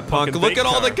 That punk. Fucking Look bait at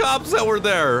all the car. cops that were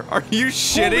there. Are you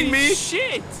shitting Holy me?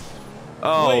 shit!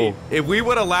 Oh, Wait. if we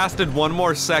would have lasted one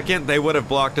more second, they would have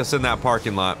blocked us in that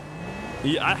parking lot.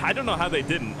 Yeah, I don't know how they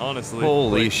didn't, honestly.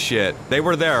 Holy Like, shit. They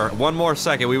were there. One more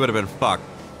second, we would have been fucked.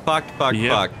 Fucked,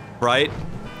 Yep. fucked. Right?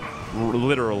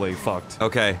 literally fucked.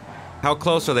 Okay. How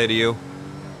close are they to you?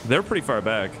 They're pretty far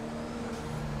back.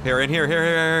 Here, in here,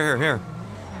 here.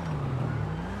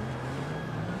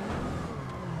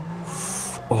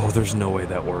 Oh, there's no way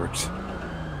that worked.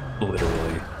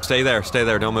 Literally. Stay there,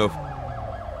 don't move.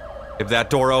 If that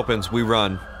door opens, we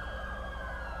run.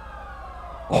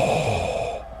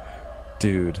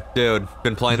 Dude. Dude,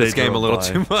 been playing They this game a drove little by.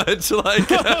 too much.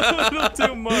 Like, A little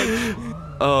too much.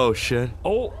 oh shit.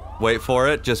 Oh. Wait for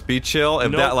it. Just be chill.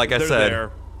 If Nope, that, like I they're said,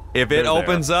 there. if it They're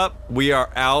opens up, we are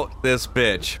out this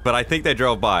bitch. But I think they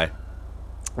drove by.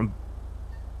 I'm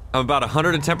about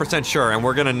 110% sure, and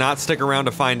we're gonna not stick around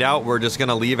to find out. We're just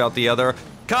gonna leave out the other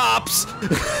cops.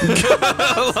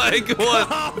 Like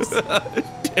what?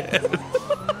 Shit.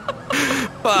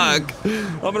 Fuck.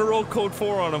 I'm gonna roll code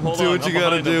 4 on him. Hold Do on. what you I'm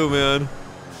gotta behind him. do, man.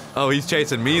 Oh, he's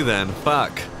chasing me then.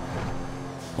 Fuck.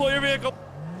 Pull your vehicle.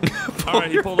 All right,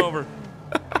 he pulled over.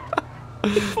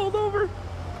 He pulled over.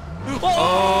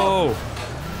 Oh.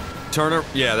 Turner.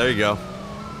 Yeah, there you go.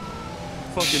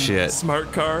 Fucking Shit.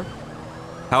 smart car.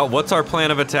 What's our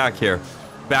plan of attack here?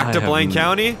 Back I to have Blaine n-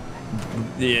 County?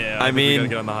 Yeah. I think we mean, gotta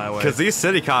get on the highway. because these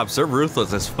city cops, they're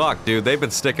ruthless as fuck, dude. They've been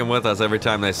sticking with us every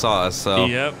time they saw us, so.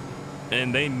 Yep.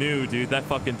 And they knew, dude. That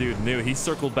fucking dude knew. He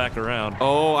circled back around.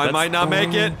 Oh, I That's- might not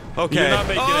make it. Okay. You're not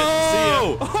making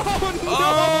oh! it. See ya.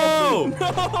 Oh, no.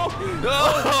 Oh! No.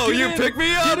 Oh, Get you in. picked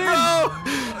me up, Get in.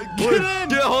 bro!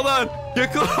 Yeah, hold on.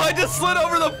 Get close. I just slid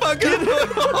over the fucking hood.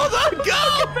 Hold on, go.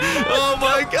 Oh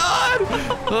my god.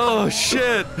 Oh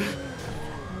shit.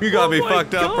 You got me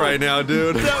fucked up right now,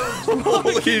 dude.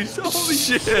 Holy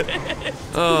shit.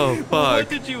 Oh fuck. What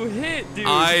did you hit, dude?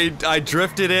 I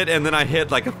drifted it and then I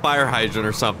hit like a fire hydrant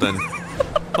or something.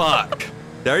 Fuck.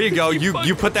 There you go.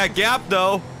 You put that gap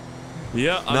though.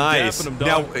 Yeah, I'm nice. gapping him,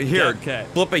 Now dog. here, Cat.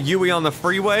 flip a Yui on the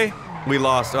freeway. We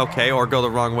lost. Okay, or go the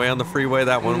wrong way on the freeway.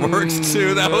 That one works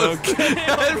too. That was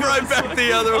and right back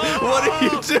the other. What are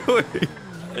you doing?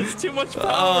 It's too much power.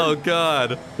 Oh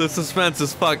god, the suspense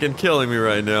is fucking killing me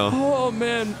right now. Oh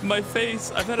man, my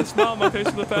face. I've had a smile on my face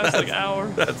for the past like hour.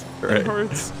 That's great. It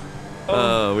hurts.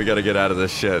 Oh, we gotta get out of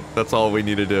this shit. That's all we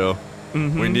need to do.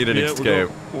 We need an escape.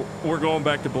 We're going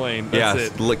back to Blaine.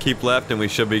 That's it. Keep left and we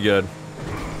should be good.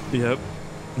 Yep.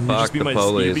 Fuck the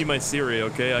police. You be my Siri,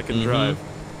 okay? I can drive.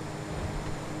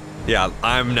 Yeah,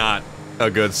 I'm not a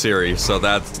good Siri, so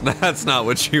that's not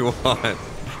what you want.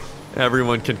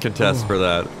 Everyone can contest for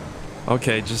that.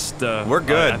 Okay, just we're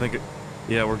good. I think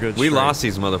yeah, we're good. We lost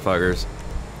these motherfuckers.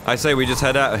 I say we just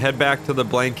head back to the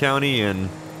Blaine County and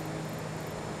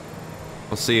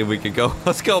we'll see if we could go.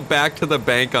 Let's go back to the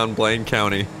bank on Blaine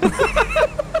County.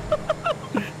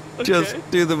 Just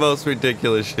do the most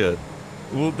ridiculous shit.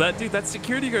 Well, that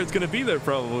security guard's gonna be there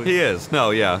probably. He is.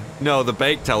 No, yeah. No, the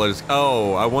bank teller's.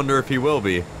 Oh, I wonder if he will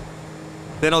be.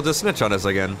 Then he'll just snitch on us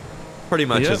again. Pretty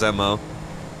much his MO.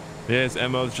 Yeah, his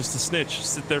MO is just to snitch.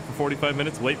 Sit there for 45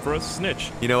 minutes, wait for us to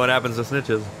snitch. You know what happens to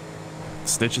snitches?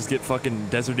 Snitches get fucking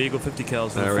Desert Eagle 50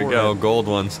 cals. There we go, gold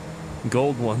ones.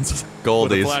 Gold ones. Goldies.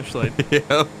 With a flashlight.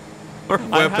 Yeah. We're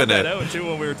whipping I had that it. out too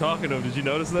when we were talking to him. Did you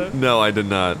notice that? No, I did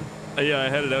not. Yeah, I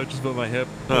had it out just above my hip.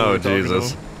 Oh,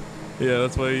 Jesus. Yeah,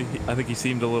 that's why I think he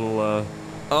seemed a little,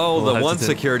 Oh, the one hesitant.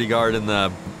 security guard in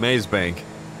the maze bank.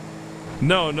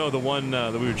 No, the one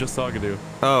that we were just talking to.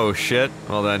 Oh, shit.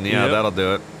 Well, then, yeah, Yep. that'll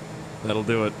do it. That'll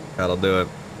do it. That'll do it.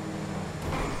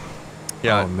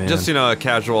 Yeah, Oh, man. just, you know, a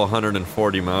casual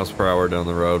 140 miles per hour down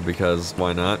the road, because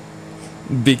why not?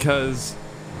 Because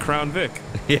Crown Vic.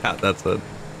 Yeah, that's it.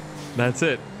 That's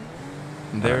it.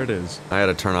 There it is. I had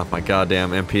to turn off my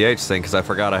goddamn MPH thing, because I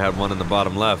forgot I had one in the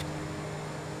bottom left.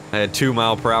 I had 2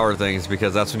 mile per hour things,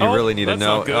 because that's when you really need to that's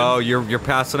know. not good. Oh, you're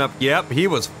passing up. Yep, he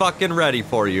was fucking ready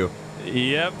for you.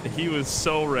 Yep, he was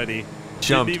so ready.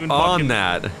 Jumped Didn't even on fucking-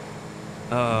 that.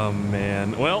 Oh,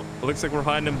 man. Well, it looks like we're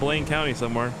hiding in Blaine County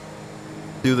somewhere.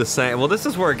 Do the same. Well, this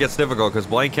is where it gets difficult, because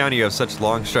Blaine County, you have such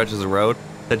long stretches of road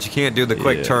that you can't do the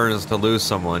quick turns to lose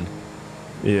someone.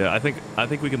 Yeah, I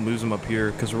think we can lose him up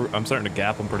here, because I'm starting to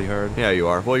gap him pretty hard. Yeah, you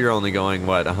are. Well, you're only going,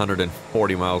 what,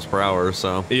 140 miles per hour,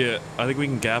 so. Yeah, I think we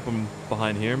can gap him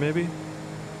behind here, maybe?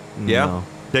 Yeah. No.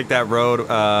 Take that road.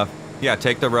 Yeah,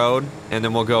 take the road, and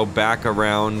then we'll go back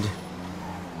around.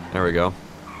 There we go.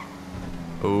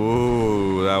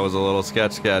 Ooh, that was a little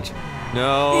sketch.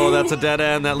 No, that's a dead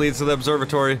end. That leads to the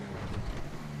observatory.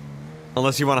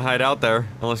 Unless you want to hide out there.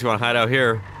 Unless you want to hide out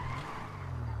here.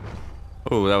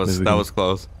 Ooh, that was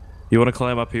close. You want to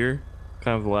climb up here?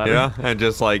 Climb up the ladder? Yeah, and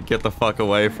just like get the fuck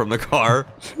away from the car.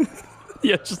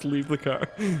 Yeah, just leave the car.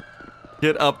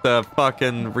 Get up the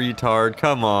fucking retard.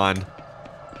 Come on.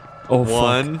 Oh,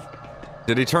 One.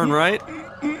 Did he turn right?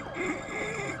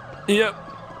 Yep.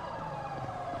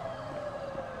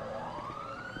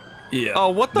 Yeah. Oh,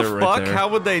 what the they're fuck? right there. How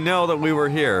would they know that we were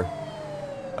here?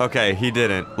 Okay, he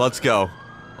didn't. Let's go.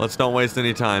 Let's don't waste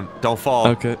any time. Don't fall.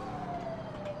 Okay.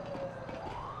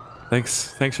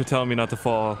 Thanks for telling me not to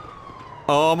fall.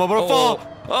 Oh, I'm gonna fall.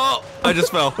 Oh, I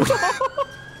just fell.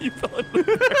 You fell into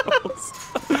the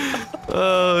barrels.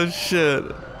 Oh, shit.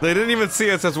 They didn't even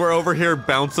see us as we're over here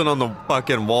bouncing on the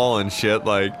fucking wall and shit,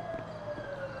 like.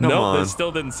 Come No, on. they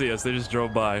still didn't see us. They just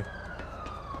drove by.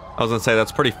 I was gonna say,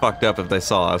 that's pretty fucked up if they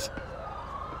saw us.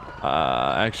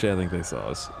 Actually, I think they saw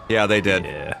us. Yeah, they did.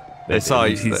 Yeah. They saw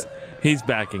you. He's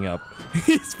backing up.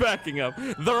 He's backing up.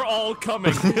 They're all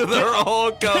coming. They're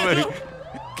all coming.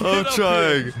 I'm up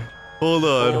trying. here. Hold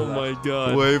on. Oh my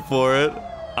god. Wait for it.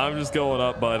 I'm just going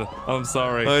up, bud. I'm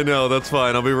sorry. I know, that's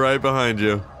fine. I'll be right behind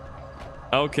you.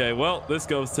 Okay, well, this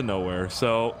goes to nowhere.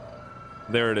 So,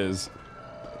 there it is.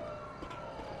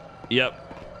 Yep.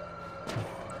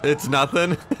 It's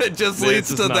nothing. It just Yeah, leads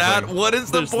it's to just that. nothing. What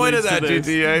is the Just point of leads that, to this.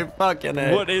 GTA? Fucking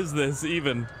A. What is this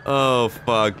even? Oh,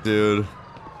 fuck, dude.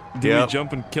 Do Yep. we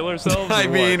jump and kill ourselves? I or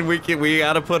mean, what? we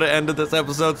gotta put an end to this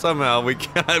episode somehow. We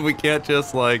can't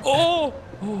just like. Oh!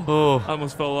 Oh, I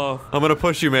almost fell off. I'm gonna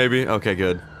push you maybe. Okay,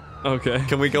 good. Okay.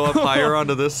 Can we go up higher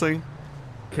onto this thing?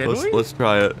 Can we? Let's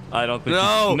try it. I don't think.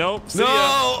 No. Nope. See No.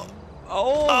 ya.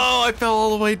 Oh, I fell all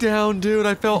the way down, dude.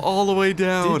 I fell all the way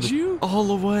down. Did you? All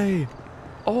the way.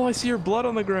 Oh, I see your blood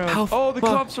on the ground. How Oh, the fuck-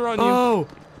 cops are on you. Oh,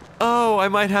 oh, I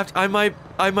might have to,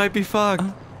 I might be fucked.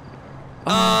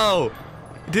 Oh,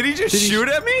 did he just shoot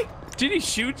at me? Did he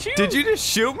shoot you? Did you just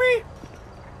shoot me?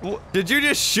 Did you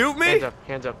just shoot me? Hands up,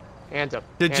 hands up, hands up.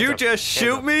 Did you just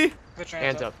shoot me?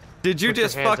 Hands up. Did you Put your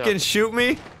just hands fucking up. shoot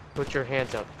me? Put your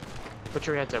hands up. Put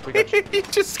your hands up. We got you. He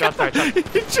just Stop, got, stop,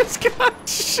 stop. he just got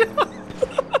shot.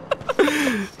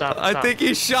 Stop. I think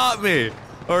he shot me,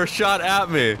 or shot at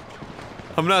me.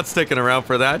 I'm not sticking around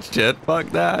for that shit. Fuck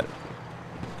that.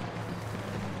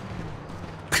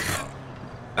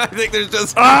 I think there's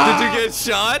just. Did you get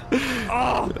shot?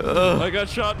 I got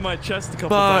shot in my chest a couple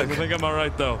Fuck. times. I think I'm all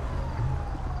right though.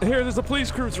 Here, there's a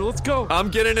police cruiser. Let's go. I'm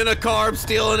getting in a car. I'm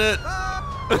stealing it.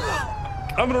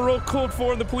 I'm gonna roll code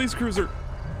 4 in the police cruiser.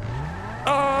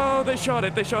 Oh, they shot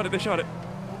it. They shot it. They shot it.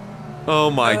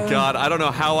 Oh my god. I don't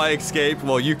know how I escaped.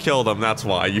 Well, you killed them. That's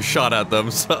why. You shot at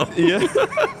them, so. Yeah.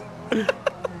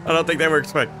 I don't think they were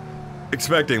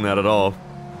expecting that at all.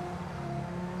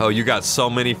 Oh, you got so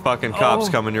many fucking cops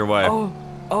coming your way. Oh.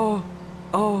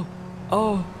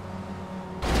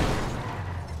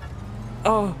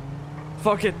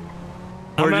 Fuck it.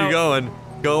 Where I'm are you out. going?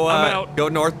 Go, I'm out. go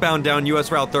northbound down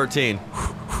US Route 13.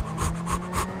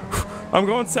 I'm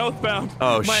going southbound.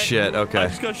 Oh, shit, okay. I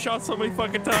just got shot so many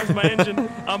fucking times. My engine.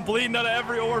 I'm bleeding out of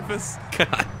every orifice.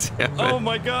 God damn it. Oh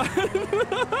my god.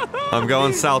 I'm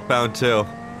going southbound too.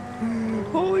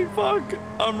 Holy fuck.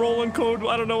 I'm rolling code.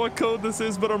 I don't know what code this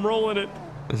is, but I'm rolling it.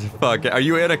 Fuck. Are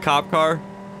you in a cop car?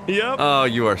 Yep. Oh,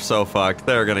 you are so fucked.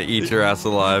 They're gonna eat your ass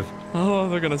alive. Oh,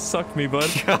 they're gonna suck me, bud.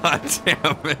 God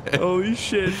damn it. Holy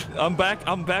shit. I'm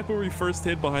back where we first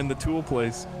hid behind the tool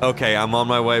place. Okay, I'm on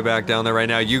my way back down there right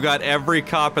now. You got every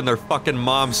cop and their fucking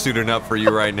mom suiting up for you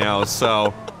right now,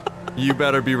 so you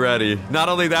better be ready. Not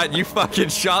only that, you fucking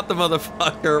shot the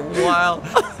motherfucker while.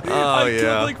 Oh, I yeah.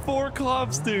 killed like 4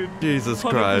 cops, dude. Jesus 100%.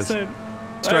 Christ.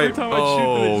 Every time I shoot,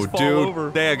 they Oh, just fall dude. over.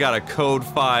 They got a code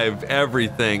 5,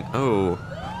 everything. Oh.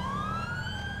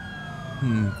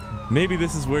 Maybe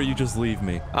this is where you just leave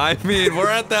me. I mean, we're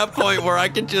at that point where I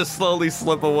can just slowly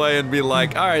slip away and be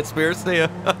like, all right, Speirs, see ya.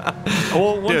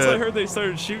 Well, once Yeah. I heard they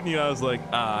started shooting you, I was like,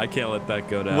 I can't let that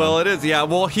go down. Well, it is, yeah.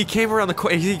 Well, he came around the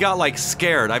corner. He got, like,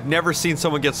 scared. I've never seen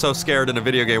someone get so scared in a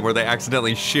video game where they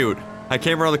accidentally shoot. I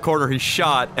came around the corner, he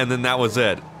shot, and then that was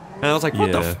it. And I was like,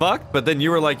 what the Yeah. fuck? But then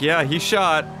you were like, yeah, he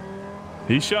shot.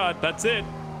 He shot, that's it.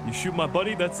 You shoot my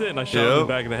buddy, that's it. And I shot him in the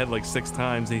back of the head like 6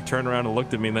 times. And he turned around and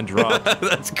looked at me and then dropped.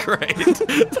 That's great.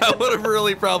 That would have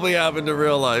really probably happened in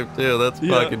real life, too. That's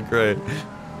Yeah. fucking great.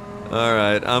 All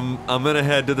right, I'm gonna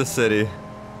head to the city.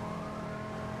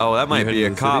 Oh, that might be a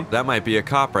heading to the cop. city? That might be a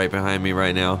cop right behind me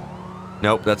right now.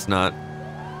 Nope, that's not.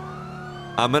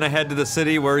 I'm gonna head to the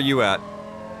city. Where are you at?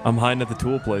 I'm hiding at the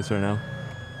tool place right now.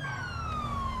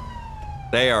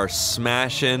 They are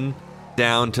smashing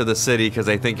down to the city because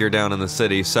they think you're down in the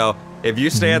city. So if you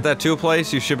stay at that tool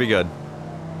place, you should be good.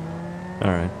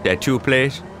 All right. That tool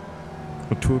place.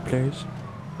 A tool place?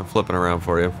 I'm flipping around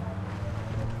for you.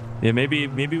 Yeah, maybe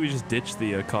we just ditch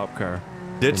the cop car.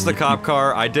 Ditch And the you- cop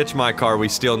car. I ditch my car. We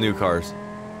steal new cars.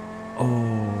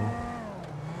 Oh.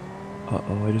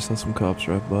 Uh-oh, I just saw some cops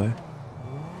drive by.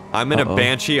 I'm in a Uh-oh.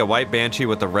 Banshee, a white Banshee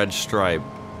with a red stripe.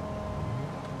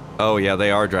 Oh yeah,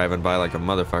 they are driving by like a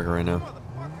motherfucker right now.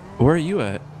 Where are you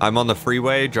at? I'm on the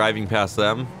freeway driving past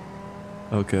them.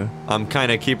 Okay. I'm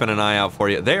kind of keeping an eye out for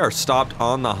you. They are stopped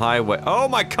on the highway. Oh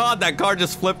my god, that car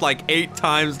just flipped like 8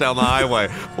 times down the highway.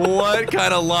 What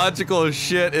kind of logical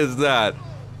shit is that?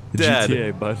 Dead.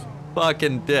 GTA, bud.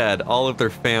 Fucking dead. All of their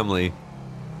family.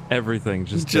 Everything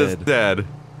just Just dead. dead.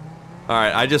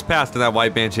 Alright, I just passed in that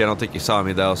white Banshee. I don't think you saw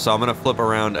me though, so I'm gonna flip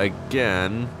around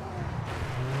again.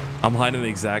 I'm hiding in the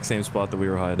exact same spot that we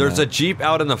were hiding There's at. a Jeep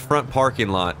out in the front parking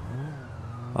lot.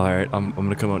 Alright, I'm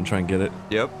gonna come out and try and get it.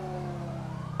 Yep.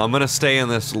 I'm gonna stay in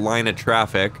this line of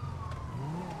traffic.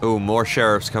 Ooh, more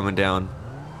sheriffs coming down.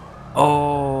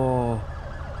 Oh.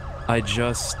 I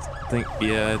just think,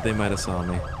 yeah, they might have saw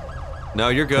me. No,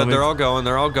 you're good. They're all going.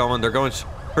 They're all going. They're going.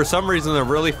 For some reason, they're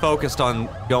really focused on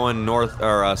going north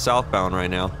or southbound right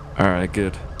now. Alright,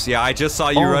 good. So yeah, I just saw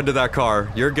you Oh. run to that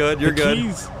car. You're good. You're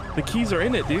good. The keys are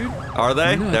in it, dude. Are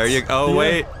they? Nuts. There you go. Oh, Yeah.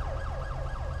 wait.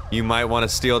 You might want to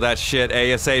steal that shit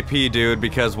ASAP, dude,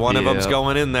 because one of them's Yep.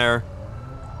 going in there.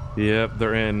 Yep,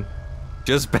 they're in.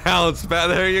 Just bounce.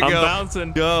 There you I'm go.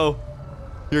 bouncing. Go.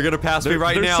 You're going to pass me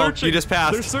right They're now. searching. You just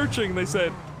passed. They're searching, they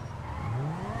said.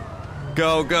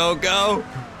 Go, go, go.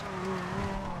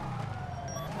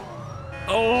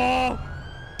 Oh!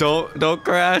 Don't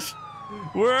crash.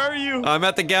 Where are you? I'm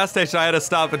at the gas station. I had to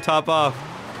stop and top off.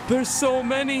 There's so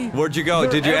many. Where'd you go?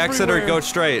 They're Did you exit or everywhere. go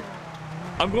straight?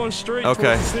 I'm going straight Okay.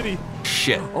 towards the city.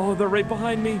 Shit. Oh, they're right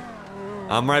behind me.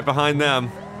 I'm right behind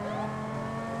them.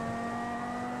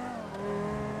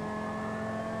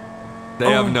 They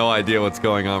have no idea what's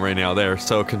going on right now. They are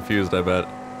so confused, I bet.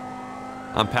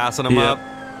 I'm passing them up.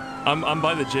 I'm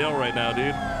by the jail right now,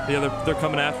 dude. Yeah, they're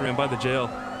coming after me. I'm by the jail.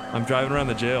 I'm driving around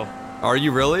the jail. Are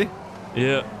you really?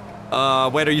 Yeah.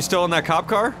 Wait, are you still in that cop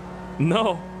car?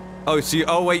 No. Oh,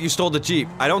 oh wait, you stole the Jeep.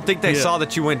 I don't think they saw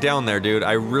that you went down there, dude.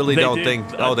 I really don't think.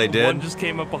 Oh, they did? One just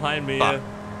came up behind me, Fuck.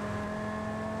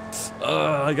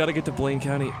 yeah. I gotta get to Blaine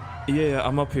County. Yeah,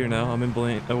 I'm up here now. I'm in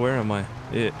Blaine. Where am I?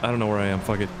 Yeah, I don't know where I am.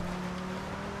 Fuck it.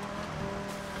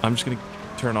 I'm just gonna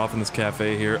turn off in this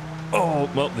cafe here. Oh,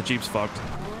 well, the Jeep's fucked.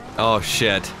 Oh,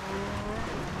 shit.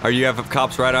 Are you have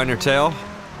cops right on your tail?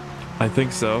 I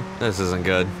think so. This isn't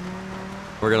good.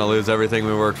 We're gonna lose everything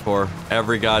we worked for.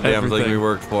 Every goddamn thing we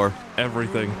worked for.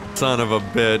 Everything. Son of a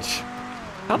bitch.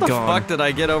 How the fuck did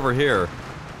I get over here?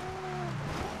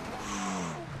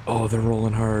 Oh, they're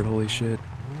rolling hard. Holy shit.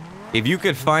 If you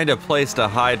could find a place to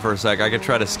hide for a sec, I could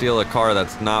try to steal a car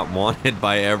that's not wanted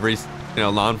by every,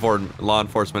 law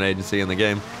enforcement agency in the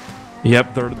game.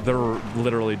 Yep, they're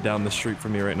literally down the street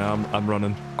from me right now. I'm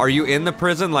running. Are you in the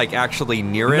prison, like actually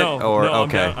near it? No, or no,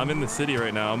 okay. I'm in the city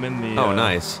right now. I'm in the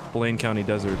nice. Blaine County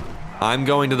desert. I'm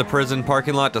going to the prison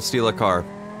parking lot to steal a car.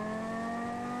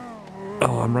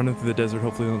 Oh, I'm running through the desert.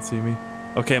 Hopefully they don't see me.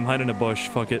 Okay, I'm hiding in a bush.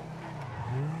 Fuck it.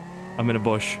 I'm in a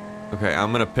bush. Okay,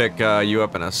 I'm gonna pick you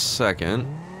up in a second.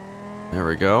 There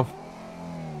we go.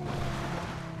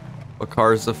 What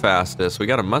car's the fastest? We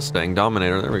got a Mustang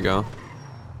Dominator. There we go.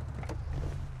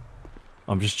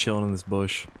 I'm just chilling in this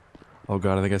bush. Oh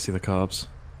god, I think I see the cops.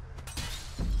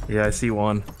 Yeah, I see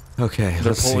one. Okay,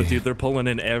 they're pulling, dude. They're pulling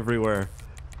in everywhere.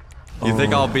 You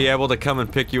think I'll be able to come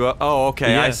and pick you up? Oh,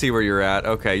 okay. Yeah. I see where you're at.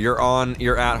 Okay, you're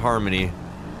at Harmony.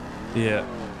 Yeah,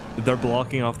 they're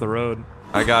blocking off the road.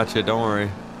 I got you. Don't worry.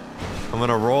 I'm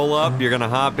gonna roll up. You're gonna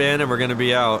hop in, and we're gonna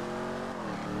be out.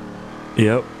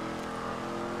 Yep.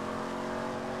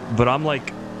 But I'm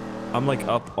like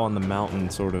up on the mountain,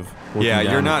 sort of. Yeah,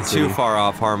 you're down not at the too city. far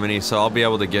off Harmony, so I'll be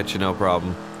able to get you no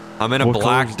problem. I'm in a What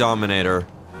black color's- Dominator.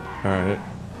 All right.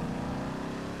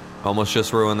 Almost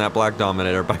just ruined that black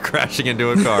Dominator by crashing into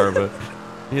a car, but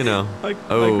you know. I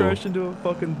crashed into a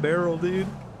fucking barrel, dude.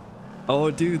 Oh,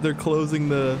 dude, they're closing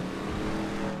the.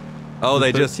 Oh,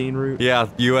 they just 13 route. yeah,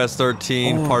 US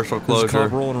 13 partial There's a closure.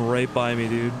 cop rolling right by me,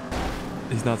 dude.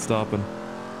 He's not stopping.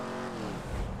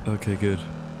 Okay, good.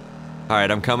 All right,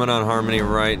 I'm coming on Harmony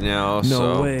right now. No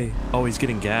so. way. Oh, he's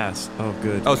getting gas. Oh,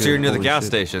 good. Oh, so good. you're near the Holy gas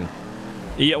shit. station.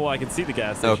 Yeah, well, I can see the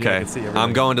gas station. Yeah, I Okay, can see everything.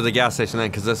 I'm going to the gas station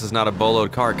then, because this is not a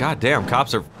boloed car. God damn,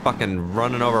 cops are fucking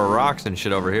running over rocks and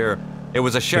shit over here. It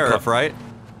was a sheriff, right?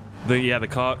 The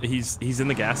cop. He's in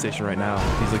the gas station right now.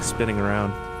 He's like spinning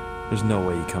around. There's no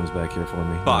way he comes back here for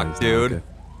me. Fuck, he's dude. Not. Okay.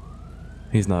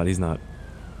 He's not. He's not.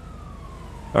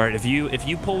 All right, if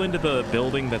you pull into the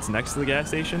building that's next to the gas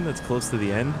station, that's close to the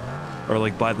end, or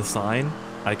like by the sign,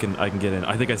 I can get in.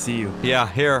 I think I see you. Yeah,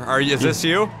 here. Is this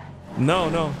you?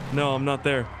 No, I'm not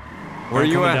there. Where are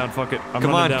you coming at? Down, fuck it. I'm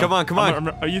Come running on, down. come on.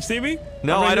 Are you see me?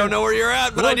 No, I'm right I don't here. know where you're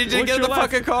at, but I need you to Look get in to the your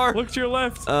left. fucking car. Look to your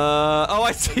left. Oh,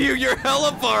 I see you. You're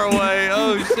hella far away.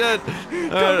 Oh, shit.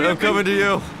 All right, I'm coming to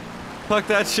you. Fuck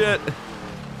that shit.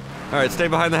 All right, stay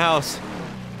behind the house.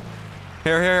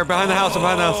 Here, behind the house,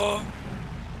 behind the house.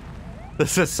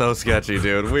 This is so sketchy,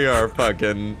 dude. We are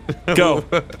fucking... Go.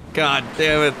 God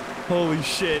damn it. Holy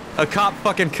shit. A cop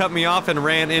fucking cut me off and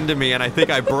ran into me, and I think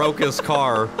I broke his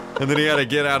car, and then he had to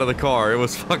get out of the car. It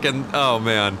was fucking... Oh,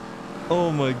 man.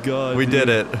 Oh my god. We dude. did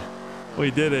it.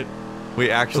 We did it. We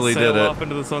actually Sail did it. off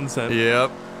into the sunset.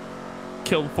 Yep.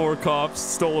 Killed 4 cops,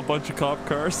 stole a bunch of cop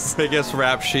cars. Biggest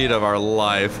rap sheet of our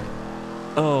life.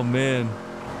 Oh man.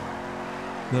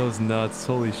 That was nuts.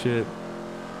 Holy shit.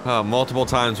 Multiple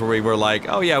times where we were like,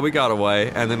 oh yeah, we got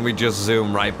away, and then we just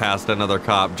zoom right past another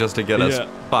cop just to get us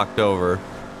fucked over.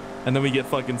 And then we get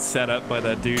fucking set up by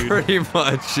that dude. Pretty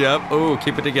much, yep. Ooh,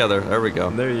 keep it together. There we go.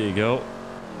 There you go.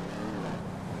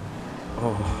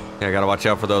 Oh. Yeah, I gotta watch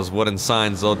out for those wooden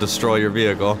signs. They'll destroy your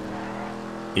vehicle.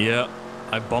 Yeah.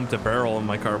 I bumped a barrel and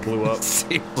my car blew up.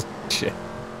 Seems like shit.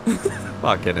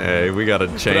 Fucking A, we gotta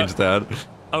change that.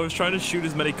 I was trying to shoot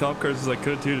as many cop cars as I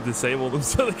could to disable them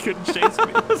so they couldn't chase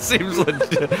me. Seems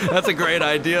legit. That's a great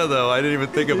idea, though. I didn't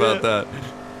even think about that.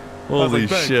 I was Holy like,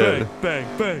 bang, shit.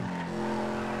 Bang, bang,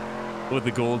 bang. With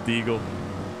the gold deagle.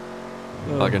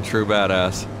 Fucking true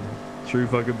badass. True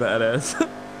fucking badass.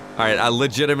 Alright, I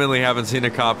legitimately haven't seen a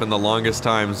cop in the longest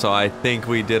time, so I think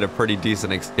we did a pretty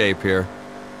decent escape here.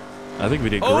 I think we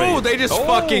did great. Oh, they just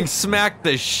fucking smacked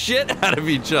the shit out of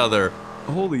each other.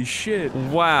 Holy shit.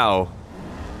 Wow.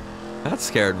 That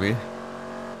scared me.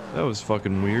 That was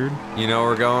fucking weird. You know where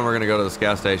we're going? We're gonna go to this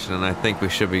gas station, and I think we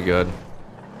should be good.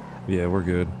 Yeah, we're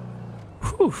good.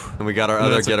 Whew. And we got our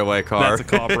other getaway car. That's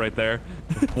a cop right there.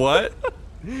 What?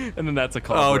 And then that's a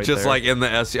cop Oh, right just there. like in the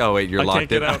S. Oh wait, you're I locked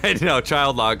can't in. get out. No,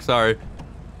 child lock. Sorry.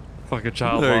 Fucking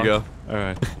child There you lock. go. All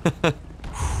right.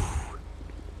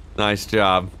 Nice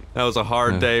job. That was a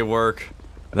hard day work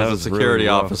That as a was security really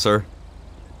rough. officer.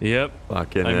 Yep.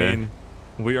 Fucking I A. mean,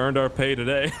 we earned our pay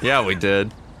today. Yeah, we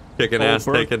did. Kicking ass,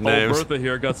 taking names. Old Bertha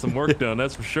here got some work done,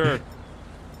 that's for sure.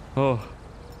 Oh.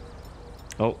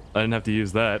 Oh, I didn't have to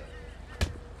use that.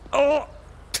 Oh!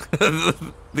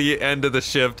 The end of the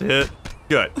shift hit.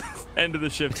 Good. End of the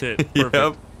shift hit. Perfect.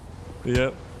 Yep.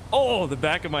 Yep. Oh, the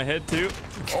back of my head too.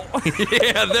 Oh.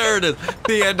 Yeah, there it is.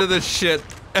 The end of the shit.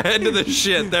 End of the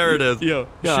shit. There it is. Yo,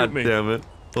 God shoot me. damn it.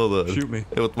 Hold on. Shoot me.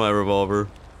 With my revolver.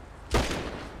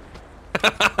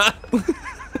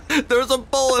 There's a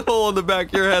bullet hole in the back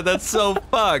of your head. That's so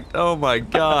fucked. Oh my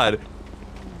god.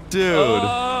 Dude.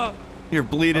 You're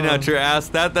bleeding out your ass.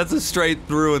 That's a straight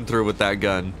through and through with that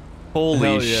gun. Holy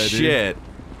Hell yeah, dude. shit.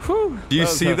 Whew, Do you that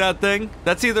was see a- that thing?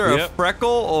 That's either a Yep. freckle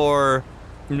or...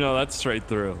 No, that's straight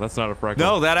through. That's not a freckle.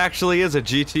 No, that actually is a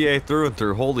GTA through and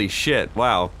through. Holy shit.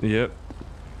 Wow. Yep.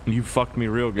 You fucked me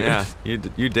real good. Yeah,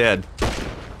 you did.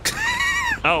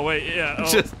 Oh, wait, yeah.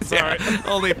 Oh, Just sorry. yeah,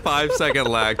 only 5-second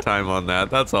lag time on that.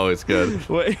 That's always good.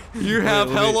 Wait. You have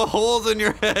Wait, let me- hella holes in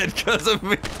your head because of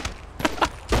me.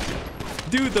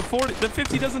 Dude, the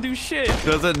 50 doesn't do shit.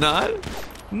 Does it not?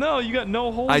 No, you got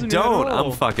no holes I in your head don't. at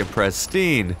all. I'm fucking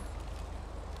pristine.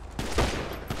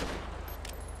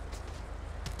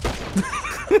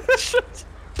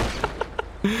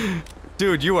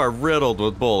 Dude, you are riddled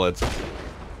with bullets.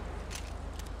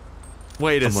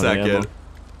 Wait a I'm on ammo. second.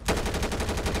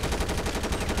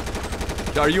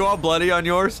 Are you all bloody on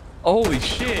yours? Holy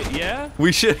shit, yeah?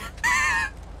 We should...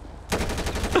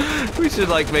 we should,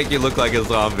 like, make you look like a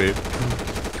zombie.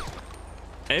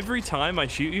 Every time I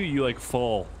shoot you, you like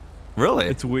fall. Really?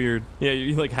 It's weird. Yeah,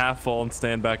 you like half fall and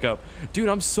stand back up. Dude,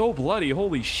 I'm so bloody.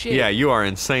 Holy shit. Yeah, you are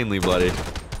insanely bloody.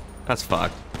 That's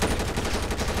fucked.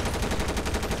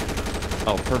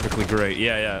 Oh, perfectly great.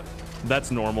 Yeah, yeah.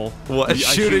 That's normal. What? I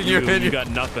Shooting shoot your you, head? You got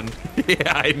nothing.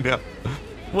 Yeah, I know.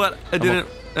 What? I didn't...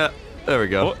 there we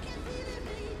go. What?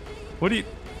 What do you...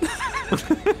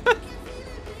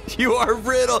 You are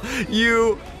riddled.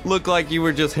 You look like you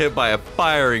were just hit by a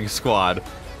firing squad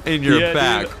in your Yeah,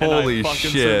 back. dude, and Holy I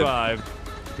fucking shit. survived.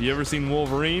 You ever seen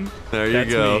Wolverine? There you That's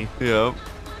go. me. Yep.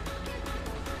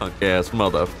 Punk ass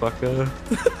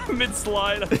motherfucker.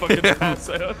 Mid-slide, I fucking pass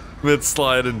out. Mid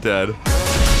slide and dead.